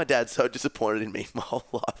never seen my dad so disappointed in me my whole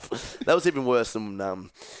life. That was even worse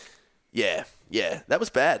than, yeah, that was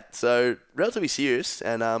bad. So relatively serious.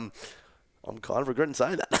 And I'm kind of regretting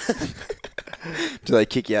saying that. Do they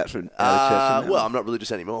kick you out from out of church? Well, I'm not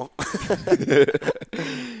religious anymore.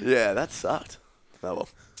 Yeah, that sucked. Oh,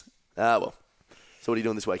 well. So what are you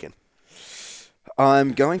doing this weekend?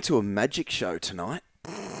 I'm going to a magic show tonight.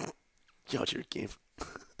 God, you're a gimp.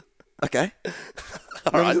 Okay.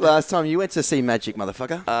 When was the last time you went to see magic,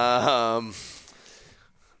 motherfucker?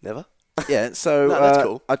 Never. Yeah, so No, that's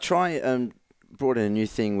cool. I brought in a new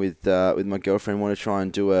thing with my girlfriend. Want to try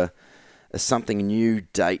and do a something new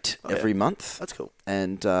date every month. That's cool.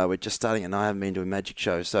 And we're just starting it, and I haven't been to a magic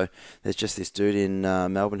show. So there's just this dude in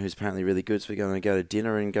Melbourne who's apparently really good. So we're going to go to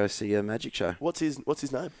dinner and go see a magic show. What's his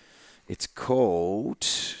name? It's called...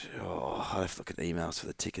 Oh, I have to look at emails for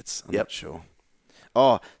the tickets. I'm Yep. not sure.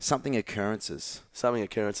 Oh, Something Occurrences. Something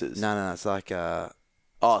Occurrences. No, it's like...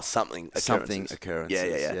 Something Occurrences. Something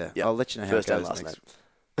Occurrences. Yeah. I'll let you know First how it and goes last next.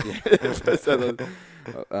 name. Yeah. First and last-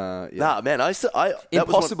 yeah. Nah, man, that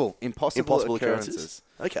Impossible Occurrences.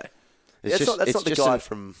 Okay. It's That's not the just guy an-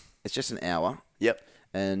 from... It's just an hour, Yep.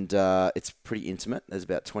 and it's pretty intimate. There's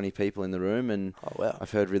about 20 people in the room, and Oh, wow.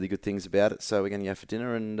 I've heard really good things about it. So we're going to go for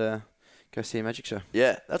dinner and go see a magic show.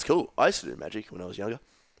 Yeah, that's cool. I used to do magic when I was younger.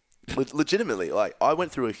 Legitimately, like, I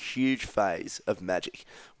went through a huge phase of magic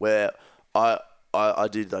where I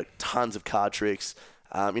did, like, tons of card tricks.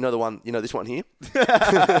 This one here?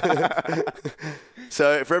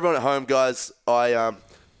 So for everyone at home, guys, I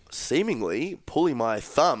seemingly pulling my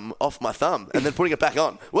thumb off my thumb and then putting it back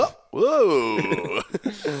on. Whoa.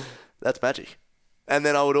 That's magic. And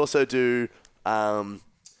then I would also do some...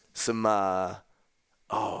 I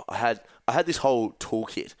had this whole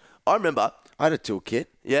toolkit. I remember... I had a toolkit.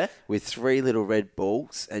 Yeah? With 3 little red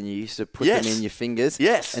balls, and you used to put Yes. them in your fingers.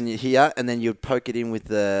 Yes. And here, and then you'd poke it in with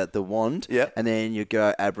the wand. Yeah. And then you'd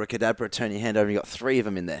go abracadabra, turn your hand over, and you got 3 of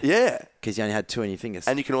them in there. Yeah. Because you only had 2 in your fingers.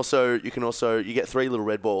 And you get 3 little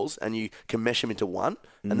red balls, and you can mesh them into one,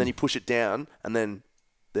 and then you push it down, and then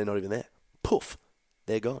they're not even there. Poof.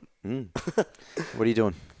 They're gone. What are you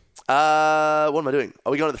doing? What am I doing?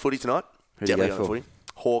 Are we going to the footy tonight? Who do you Definitely go going to for? the footy.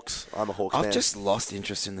 Hawks. I'm a Hawks fan. I've just lost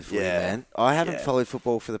interest in the footy, Yeah. man. I haven't Yeah. followed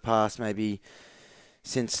football for the past maybe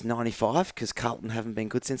since 95 because Carlton haven't been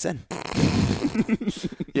good since then.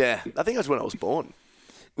 Yeah, I think that's when I was born.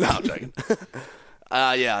 No, I'm joking.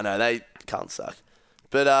 Yeah, I know they can't suck,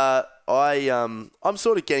 but I'm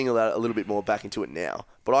sort of getting a little bit more back into it now.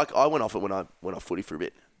 But I went off it when I went off footy for a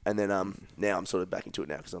bit, and then now I'm sort of back into it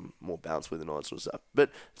now because I'm more balanced with it and all that sort of stuff.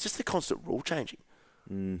 But it's just the constant rule changing.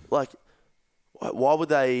 Like, why would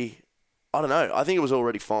they? I don't know. I think it was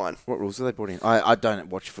already fine. What rules have they brought in? I don't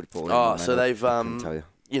watch football anymore. Oh, mate. so they've I couldn't tell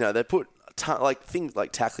you. they put things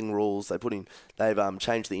like tackling rules. They've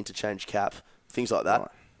changed the interchange cap, things like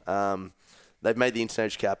that. Right. They've made the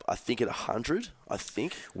interchange cap, I think, at 100. I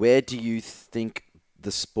think. Where do you think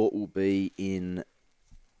the sport will be in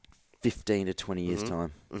 15 to 20 years'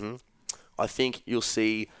 time? I think you'll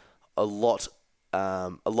see a lot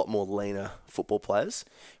more leaner football players.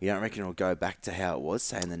 You don't reckon it'll go back to how it was,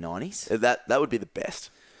 say, in the 90s? That would be the best.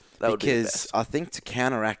 That would be the Because best. I think to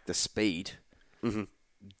counteract the speed,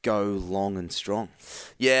 go long and strong.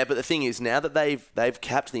 Yeah, but the thing is, now that they've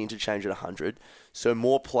capped the interchange at 100, so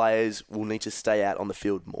more players will need to stay out on the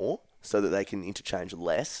field more so that they can interchange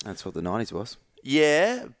less. That's what the 90s was.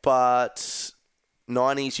 Yeah, but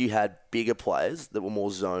 90s you had bigger players that were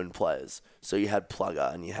more zone players. So you had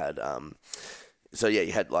Plugger and you had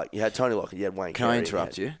you had Tony Lockett, you had Wayne Can Carey. I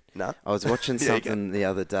interrupt you? No. I was watching Yeah, you something the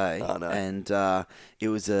other day, Oh, no. and it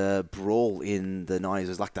was a brawl in the 90s. It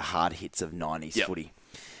was like the hard hits of 90s Yep. footy.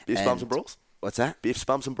 Biffs, Bumps and Brawls? What's that? Biffs,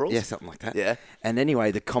 Bumps and Brawls? Yeah, something like that. Yeah. And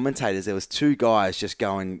anyway, the commentators, there was 2 guys just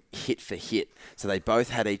going hit for hit. So they both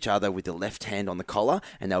had each other with the left hand on the collar,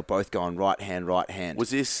 and they were both going right hand, right hand.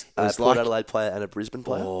 Was this It a was Port like- Adelaide player and a Brisbane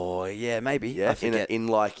player? Oh, yeah, maybe. Yeah, I forget. in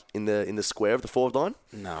the square of the forward line?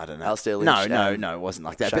 No, I don't know. Alistair Lynch, No, it wasn't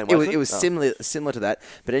like that. Shane But it was Wakeman? similar to that.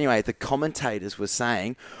 But anyway, the commentators were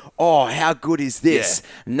saying, "Oh, how good is this?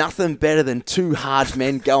 Nothing better than 2 hard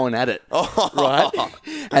men going at it." Right?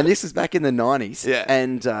 And this was back in the 90s. Yeah.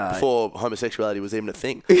 And Before homosexuality was even a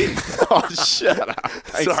thing. oh, shut up.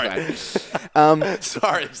 Thanks, Sorry.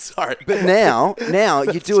 mate. Sorry. But now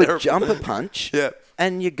you do a Terrible. jumper punch, Yeah.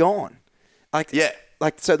 and you're gone. Yeah.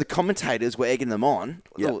 So the commentators were egging them on.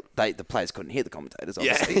 Yeah. Well, the players couldn't hear the commentators,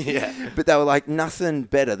 Yeah, obviously. yeah. But they were like, nothing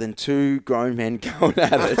better than 2 grown men going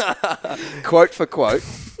at it. Quote for quote.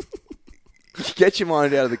 Get your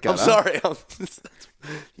mind out of the gutter. I'm sorry.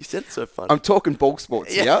 You said it so funny. I'm talking ball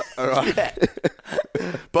sports here. All right. Yeah.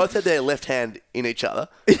 Both had their left hand in each other.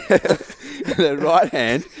 And their right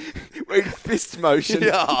hand were in fist motion.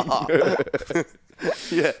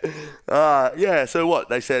 Yeah. Yeah. So what?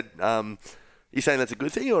 They said, you saying that's a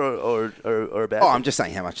good thing or a bad Oh, thing? I'm just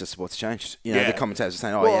saying how much the sport's changed. You know, Yeah. the commentators are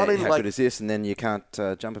saying, "Oh, Well, yeah, I mean, how like- good is this?" And then you can't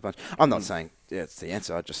jump a punch. I'm not saying it's the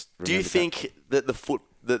answer. I just Do you remembered think that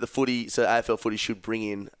the footy, so AFL footy should bring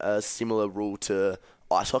in a similar rule to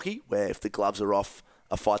ice hockey, where if the gloves are off,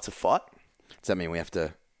 a fight's a fight. Does that mean we have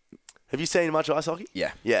to... Have you seen much ice hockey?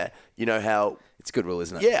 Yeah. Yeah. You know how... It's a good rule,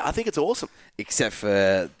 isn't it? Yeah, I think it's awesome. Except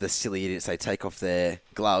for the silly idiots, they take off their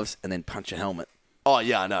gloves and then punch a helmet. Oh,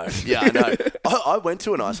 yeah, I know. Yeah, I know. I went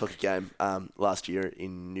to an ice hockey game last year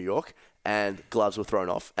in New York, and gloves were thrown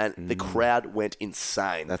off, and the crowd went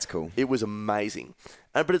insane. That's cool. It was amazing.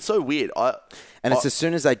 But it's so weird. It's as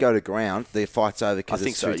soon as they go to ground, the fight's over because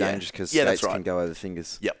it's too dangerous because skates right. can go over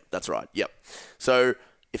fingers. Yep, that's right. Yep. So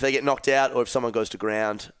if they get knocked out or if someone goes to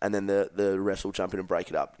ground and then the refs will jump in and break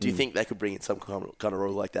it up, do you think they could bring in some kind of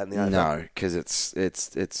rule like that in the AFL? No, because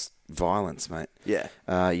it's violence, mate. Yeah.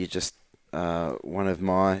 You just... one of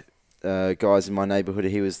my guys in my neighbourhood,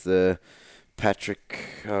 he was the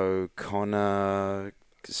Patrick O'Connor.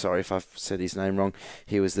 Sorry if I've said his name wrong.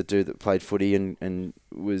 He was the dude that played footy and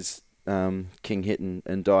was king hit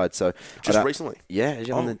and died. So just recently? Yeah,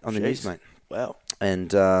 on the news, mate. Wow.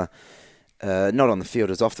 And not on the field,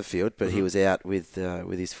 it was off the field, but he was out with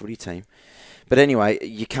his footy team. But anyway,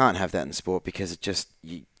 you can't have that in sport because it just...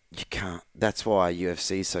 You can't. That's why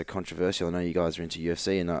UFC is so controversial. I know you guys are into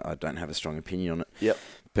UFC, and I don't have a strong opinion on it. Yep.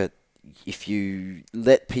 But if you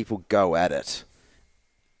let people go at it,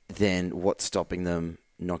 then what's stopping them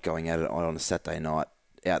not going at it on a Saturday night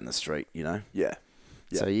out in the street? You know. Yeah.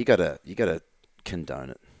 So you gotta condone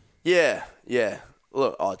it. Yeah. Yeah.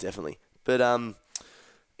 Look, definitely. But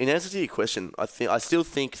in answer to your question, I still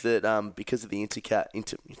think that because of the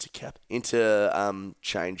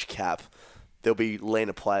change cap. There'll be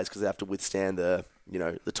leaner players because they have to withstand the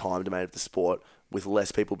time demand of the sport with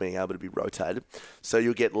less people being able to be rotated. So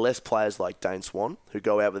you'll get less players like Dane Swan who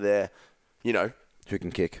go out with their, who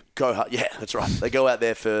can kick. Go hard. Yeah, that's right. They go out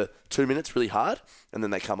there for 2 minutes really hard and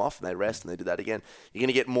then they come off and they rest and they do that again. You're going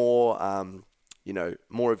to get more,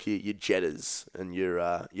 more of your jetters and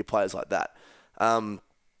your players like that,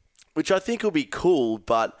 which I think will be cool,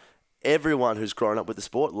 but everyone who's grown up with the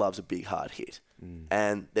sport loves a big hard hit.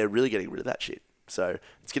 And they're really getting rid of that shit. So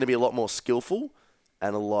it's going to be a lot more skillful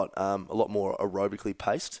and a lot more aerobically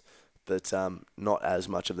paced, but not as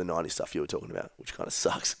much of the 90s stuff you were talking about, which kind of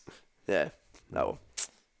sucks. Yeah. No. Well,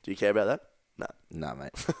 do you care about that? No. No,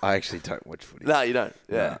 mate. I actually don't watch footy. No, you don't.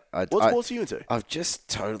 Yeah. No, what sports are you into? I've just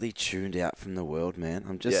totally tuned out from the world,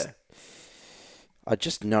 man. I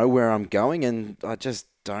just know where I'm going, and I just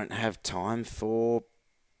don't have time for...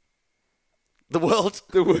 The world.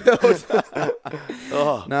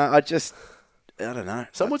 Oh. No, I don't know.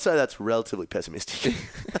 Some would say that's relatively pessimistic.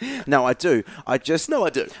 No, I do. No, I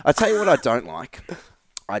do. I tell you what I don't like.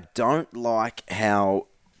 I don't like how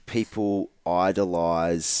people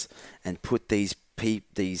idolise and put these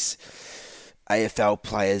AFL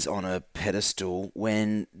players on a pedestal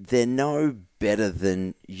when they're no better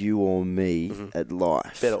than you or me at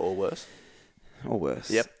life. Better or worse. Or worse.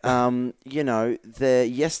 Yep. They're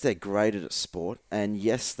great at sport, and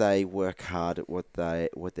yes, they work hard at what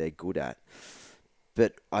they're good at.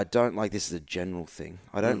 But I don't like this as a general thing.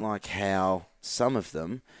 I don't like how some of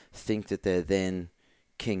them think that they're then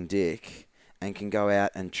King Dick and can go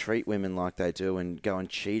out and treat women like they do and go and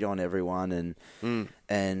cheat on everyone and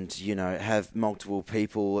have multiple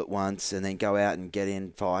people at once and then go out and get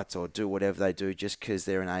in fights or do whatever they do just because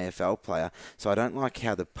they're an AFL player. So I don't like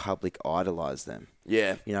how the public idolise them.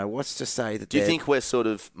 Yeah. What's to say that Do you think we're sort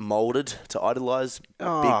of moulded to idolise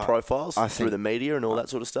big profiles through the media and all that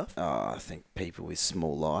sort of stuff? I think people with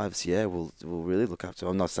small lives, will really look up to.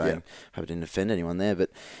 I'm not saying I didn't offend anyone there,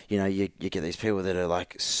 but you get these people that are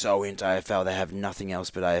like so into AFL, they have nothing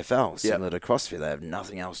else but AFL. Similar to CrossFit, they have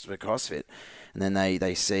nothing else but CrossFit, and then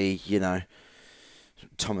they see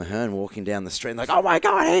Tom Ahern walking down the street and like, oh my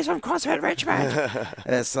God, he's from CrossFit Richmond.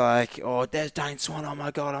 And it's like, oh, there's Dane Swan. Oh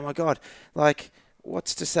my God. Like,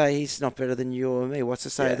 what's to say he's not better than you or me? What's to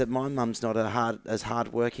say that my mum's not as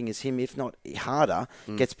hard working as him, if not harder,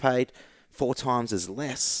 gets paid 4 times as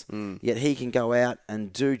less, yet he can go out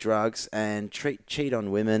and do drugs and cheat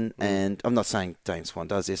on women. And I'm not saying Dane Swan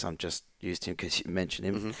does this. I'm just used him because you mentioned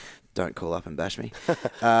him. Don't call up and bash me.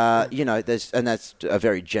 That's a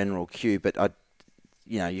very general cue, but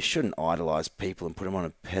you shouldn't idolise people and put them on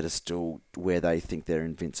a pedestal where they think they're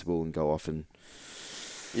invincible and go off and...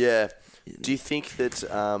 Yeah. Do you think that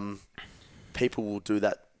people will do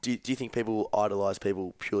that? Do you think people will idolise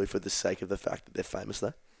people purely for the sake of the fact that they're famous,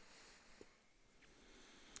 though?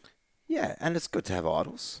 Yeah, and it's good to have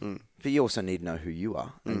idols. But you also need to know who you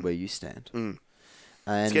are and where you stand. And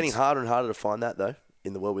it's getting harder and harder to find that, though,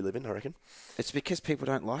 in the world we live in, I reckon. It's because people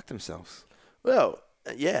don't like themselves. Well,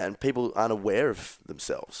 yeah, and people aren't aware of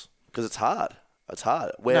themselves because it's hard. It's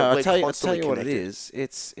hard. I'll tell you constantly what it connected.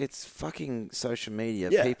 is. It's fucking social media.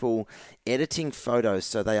 Yeah. People editing photos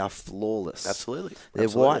so they are flawless. Absolutely. They're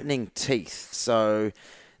Absolutely. whitening teeth, so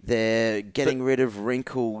they're getting rid of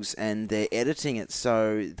wrinkles, and they're editing it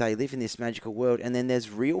so they live in this magical world. And then there's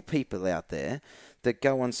real people out there that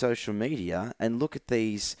go on social media and look at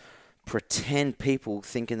these pretend people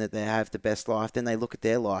thinking that they have the best life. Then they look at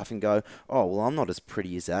their life and go, oh, well, I'm not as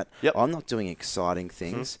pretty as that. Yep. I'm not doing exciting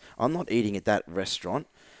things. I'm not eating at that restaurant.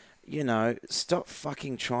 You know, stop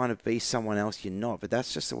fucking trying to be someone else you're not. But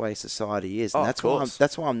that's just the way society is. And that's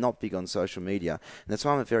why I'm not big on social media. And that's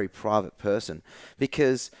why I'm a very private person.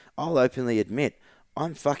 Because I'll openly admit,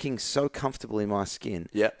 I'm fucking so comfortable in my skin.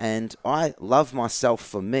 Yep. And I love myself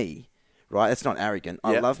for me. Right? It's not arrogant.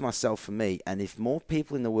 I Yep. love myself for me. And if more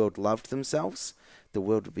people in the world loved themselves, the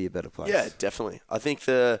world would be a better place. Yeah, definitely. I think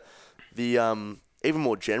the even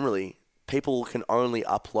more generally, people can only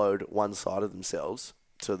upload one side of themselves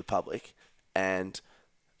to the public, and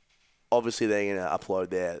obviously they're going to upload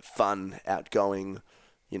their fun, outgoing,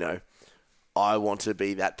 I want to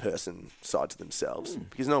be that person side to themselves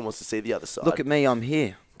because no one wants to see the other side. Look at me, I'm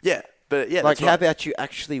here. Yeah, but yeah, Like, that's how right. about you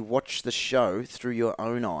actually watch the show through your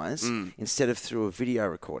own eyes instead of through a video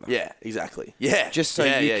recorder? Yeah, exactly. Yeah, Just so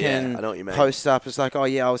yeah, you yeah, can yeah. I know what you mean. post up. It's like, oh,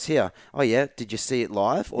 yeah, I was here. Oh, yeah, did you see it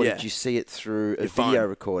live? Or Yeah. did you see it through a Your video phone,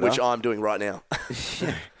 recorder? which I'm doing right now.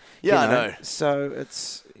 yeah, Yeah, I know. So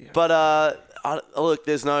it's... But look,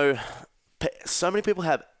 there's no. So many people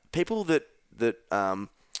have people that I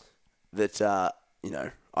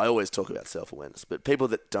always talk about self-awareness, but people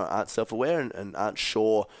that aren't self-aware and aren't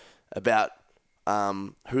sure about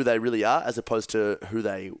who they really are, as opposed to who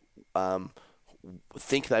they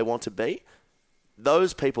think they want to be.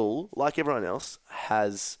 Those people, like everyone else,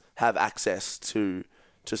 have access to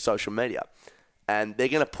social media. And they're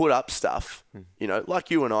going to put up stuff,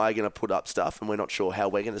 like you and I are going to put up stuff, and we're not sure how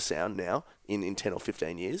we're going to sound now in 10 or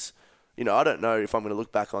 15 years. I don't know if I'm going to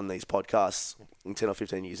look back on these podcasts in 10 or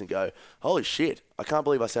 15 years and go, holy shit, I can't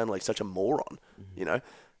believe I sound like such a moron.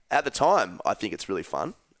 At the time, I think it's really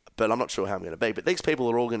fun, but I'm not sure how I'm going to be. But these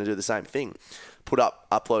people are all going to do the same thing.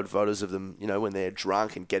 Upload photos of them, when they're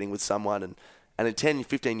drunk and getting with someone. And in 10,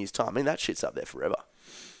 15 years' time, that shit's up there forever.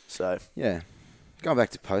 So, Yeah. Going back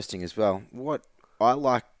to posting as well, what I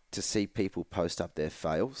like to see people post up their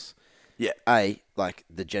fails. yeah. Like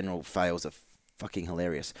the general fails are fucking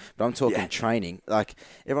hilarious. But I'm talking Yeah. training. Like,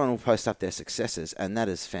 everyone will post up their successes, and that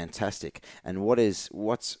is fantastic. And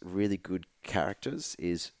what's really good characters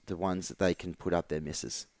is the ones that they can put up their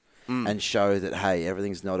misses and show that, hey,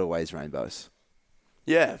 everything's not always rainbows.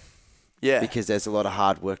 Yeah. Yeah. Because there's a lot of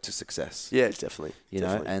hard work to success. Yeah, definitely.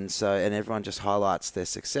 And everyone just highlights their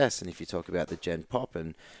success. And if you talk about the Gen Pop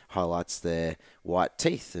and highlights their white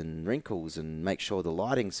teeth and wrinkles and make sure the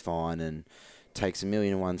lighting's fine and takes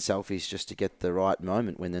 1,000,001 selfies just to get the right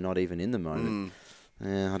moment when they're not even in the moment.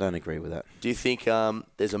 I don't agree with that. Do you think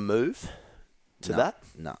there's a move to that?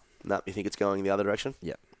 No. No, you think it's going the other direction?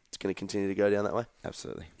 Yep. It's going to continue to go down that way?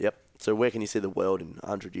 Absolutely. Yep. So where can you see the world in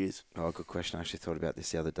 100 years? Oh, good question. I actually thought about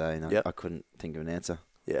this the other day, and Yep. I couldn't think of an answer.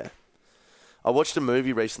 Yeah. I watched a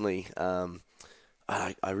movie recently.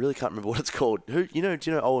 I really can't remember what it's called. Do you know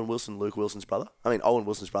Owen Wilson, Luke Wilson's brother? Owen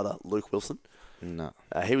Wilson's brother, Luke Wilson. No.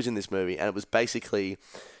 He was in this movie, and it was basically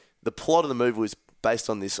the plot of the movie was based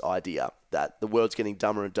on this idea that the world's getting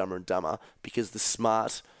dumber and dumber and dumber because the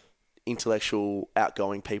smart, intellectual,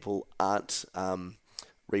 outgoing people aren't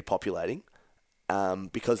repopulating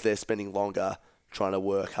because they're spending longer trying to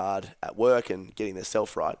work hard at work and getting their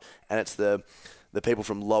self right. And it's the people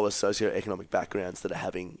from lower socioeconomic backgrounds that are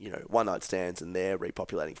having, one-night stands, and they're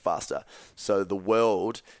repopulating faster. So the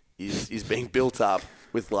world is being built up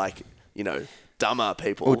with, dumber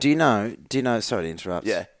people. Well, do you know, sorry to interrupt.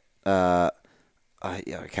 Yeah. Yeah,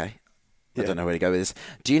 okay. Yeah. I don't know where to go with this.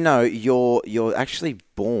 Do you know you're actually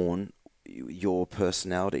born your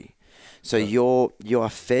personality? So you are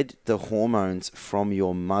fed the hormones from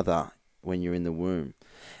your mother when you're in the womb.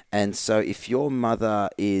 And so if your mother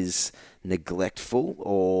is neglectful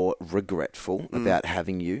or regretful about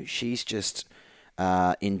having you, she's just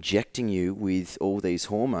injecting you with all these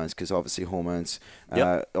hormones, because obviously hormones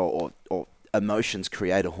or emotions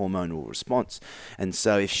create a hormonal response. And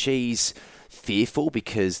so if she's fearful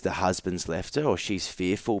because the husband's left her, or she's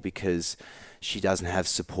fearful because she doesn't have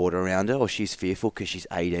support around her, or she's fearful because she's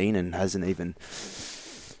 18 and hasn't even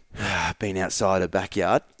been outside her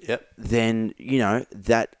backyard, then,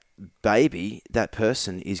 that baby, that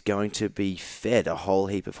person is going to be fed a whole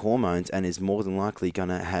heap of hormones and is more than likely going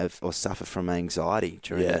to have or suffer from anxiety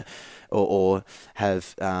during that, or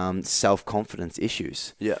have self-confidence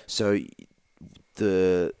issues. Yeah. So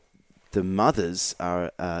the the mothers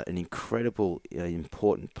are an incredible,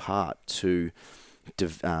 important part to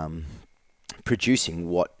producing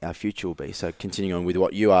what our future will be. So continuing on with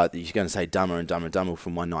what you're going to say dumber and dumber and dumber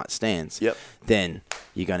from one night stands. Yep. Then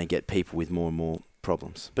you're going to get people with more and more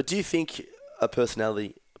problems. But do you think a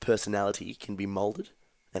personality can be molded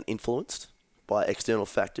and influenced by external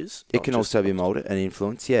factors? It can also be molded and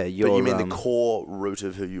influenced. Yeah. But you mean the core root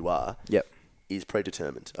of who you are? Yep. Is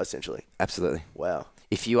predetermined, essentially. Absolutely. Wow.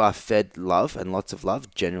 If you are fed love and lots of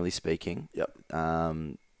love, generally speaking, Yep.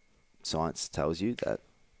 Science tells you that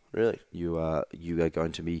really you are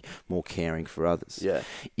going to be more caring for others. Yeah.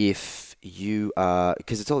 If you are,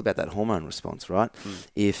 because it's all about that hormone response, right?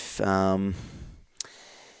 If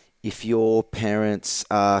your parents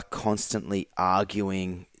are constantly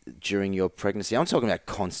arguing during your pregnancy, I'm talking about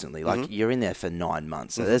constantly, like you're in there for 9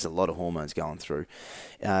 months, so there's a lot of hormones going through.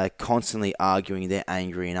 Constantly arguing, they're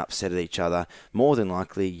angry and upset at each other, more than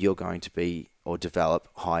likely you're going to be or develop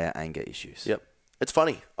higher anger issues. Yep. It's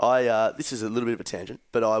funny. This is a little bit of a tangent,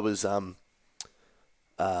 but I was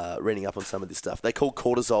reading up on some of this stuff. They call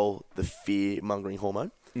cortisol the fear-mongering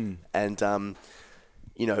hormone, and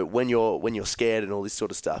when you're scared and all this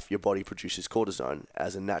sort of stuff, your body produces cortisone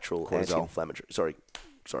as a natural anti-inflammatory.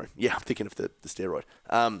 Sorry. Yeah, I'm thinking of the steroid.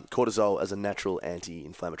 Cortisol as a natural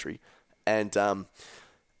anti-inflammatory, and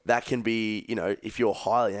that can be, if you're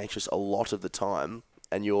highly anxious a lot of the time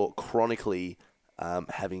and you're chronically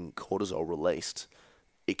having cortisol released,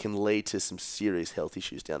 it can lead to some serious health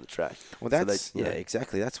issues down the track. Well,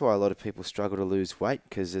 exactly. That's why a lot of people struggle to lose weight,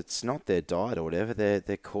 because it's not their diet or whatever. Their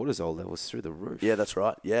cortisol levels through the roof. Yeah, that's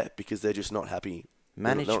right. Yeah, because they're just not happy.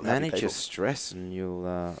 Manage your stress, and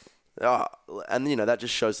you'll. And that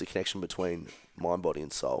just shows the connection between mind, body,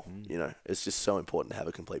 and soul. It's just so important to have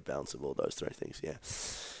a complete balance of all those three things. Yeah.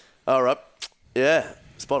 All right. Yeah.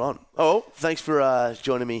 Spot on. Oh, thanks for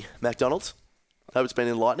joining me, McDonald's. Hope it's been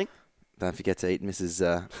enlightening. Don't forget to eat Miss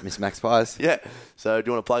Max pies. Yeah. So, do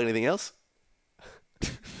you want to plug anything else?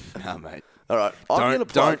 No, mate. All right.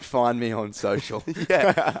 Don't find me on social.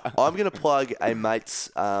 Yeah. I'm going to plug a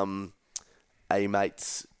mate's.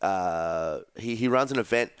 He runs an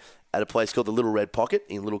event at a place called the Little Red Pocket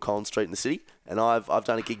in Little Collins Street in the city, and I've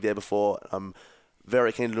done a gig there before. I'm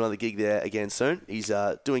very keen to do another gig there again soon. He's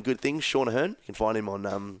doing good things. Sean Ahern, you can find him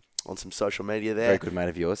on some social media there. Very good mate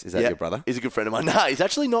of yours. Is that your brother? He's a good friend of mine. No, he's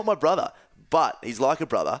actually not my brother, but he's like a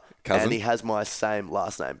brother. Cousin? And he has my same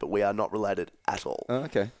last name, but we are not related at all. Oh,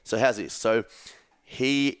 okay. So how's this? So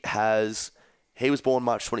he was born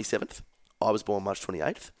March 27th. I was born March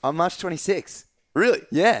 28th. I'm March 26th. Really?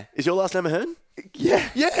 Yeah. Is your last name Ahern? Yeah.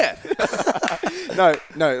 Yeah.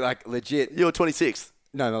 No, like legit. You're 26th.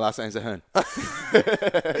 No, my last name's Ahern.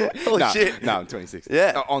 Holy shit. No, I'm 26th.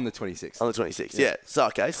 Yeah. On the 26th. On the 26th, yeah. So,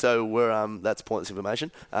 okay, so we're, that's pointless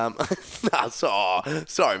information.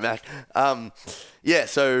 Sorry, Mac. Yeah,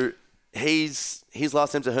 so his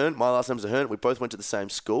last name's Ahern, my last name's Ahern. We both went to the same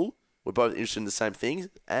school. We're both interested in the same things,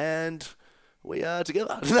 and we are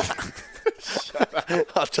together.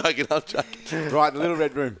 I'm joking. Right, the Little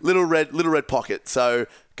Red Room. Little Red Pocket. So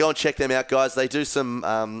go and check them out, guys. They do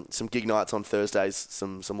some gig nights on Thursdays,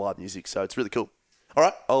 some live music. So it's really cool. All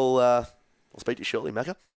right, I'll speak to you shortly,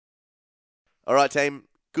 Macca. All right, team.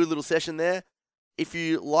 Good little session there. If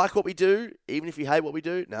you like what we do, even if you hate what we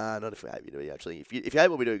do, not if you hate what we do, actually. If you hate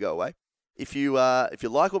what we do, go away. If you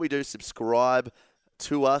like what we do, subscribe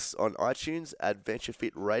to us on iTunes, Adventure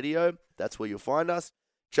Fit Radio. That's where you'll find us.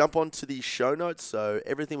 Jump onto the show notes. So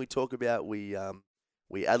everything we talk about, we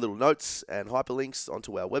add little notes and hyperlinks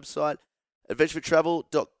onto our website,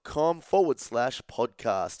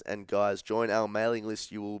 adventurefittravel.com/podcast. And guys, join our mailing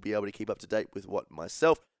list. You will be able to keep up to date with what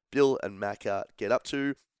myself, Bill, and Macca get up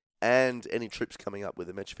to, and any trips coming up with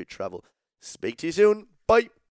Adventure Fit Travel. Speak to you soon. Bye.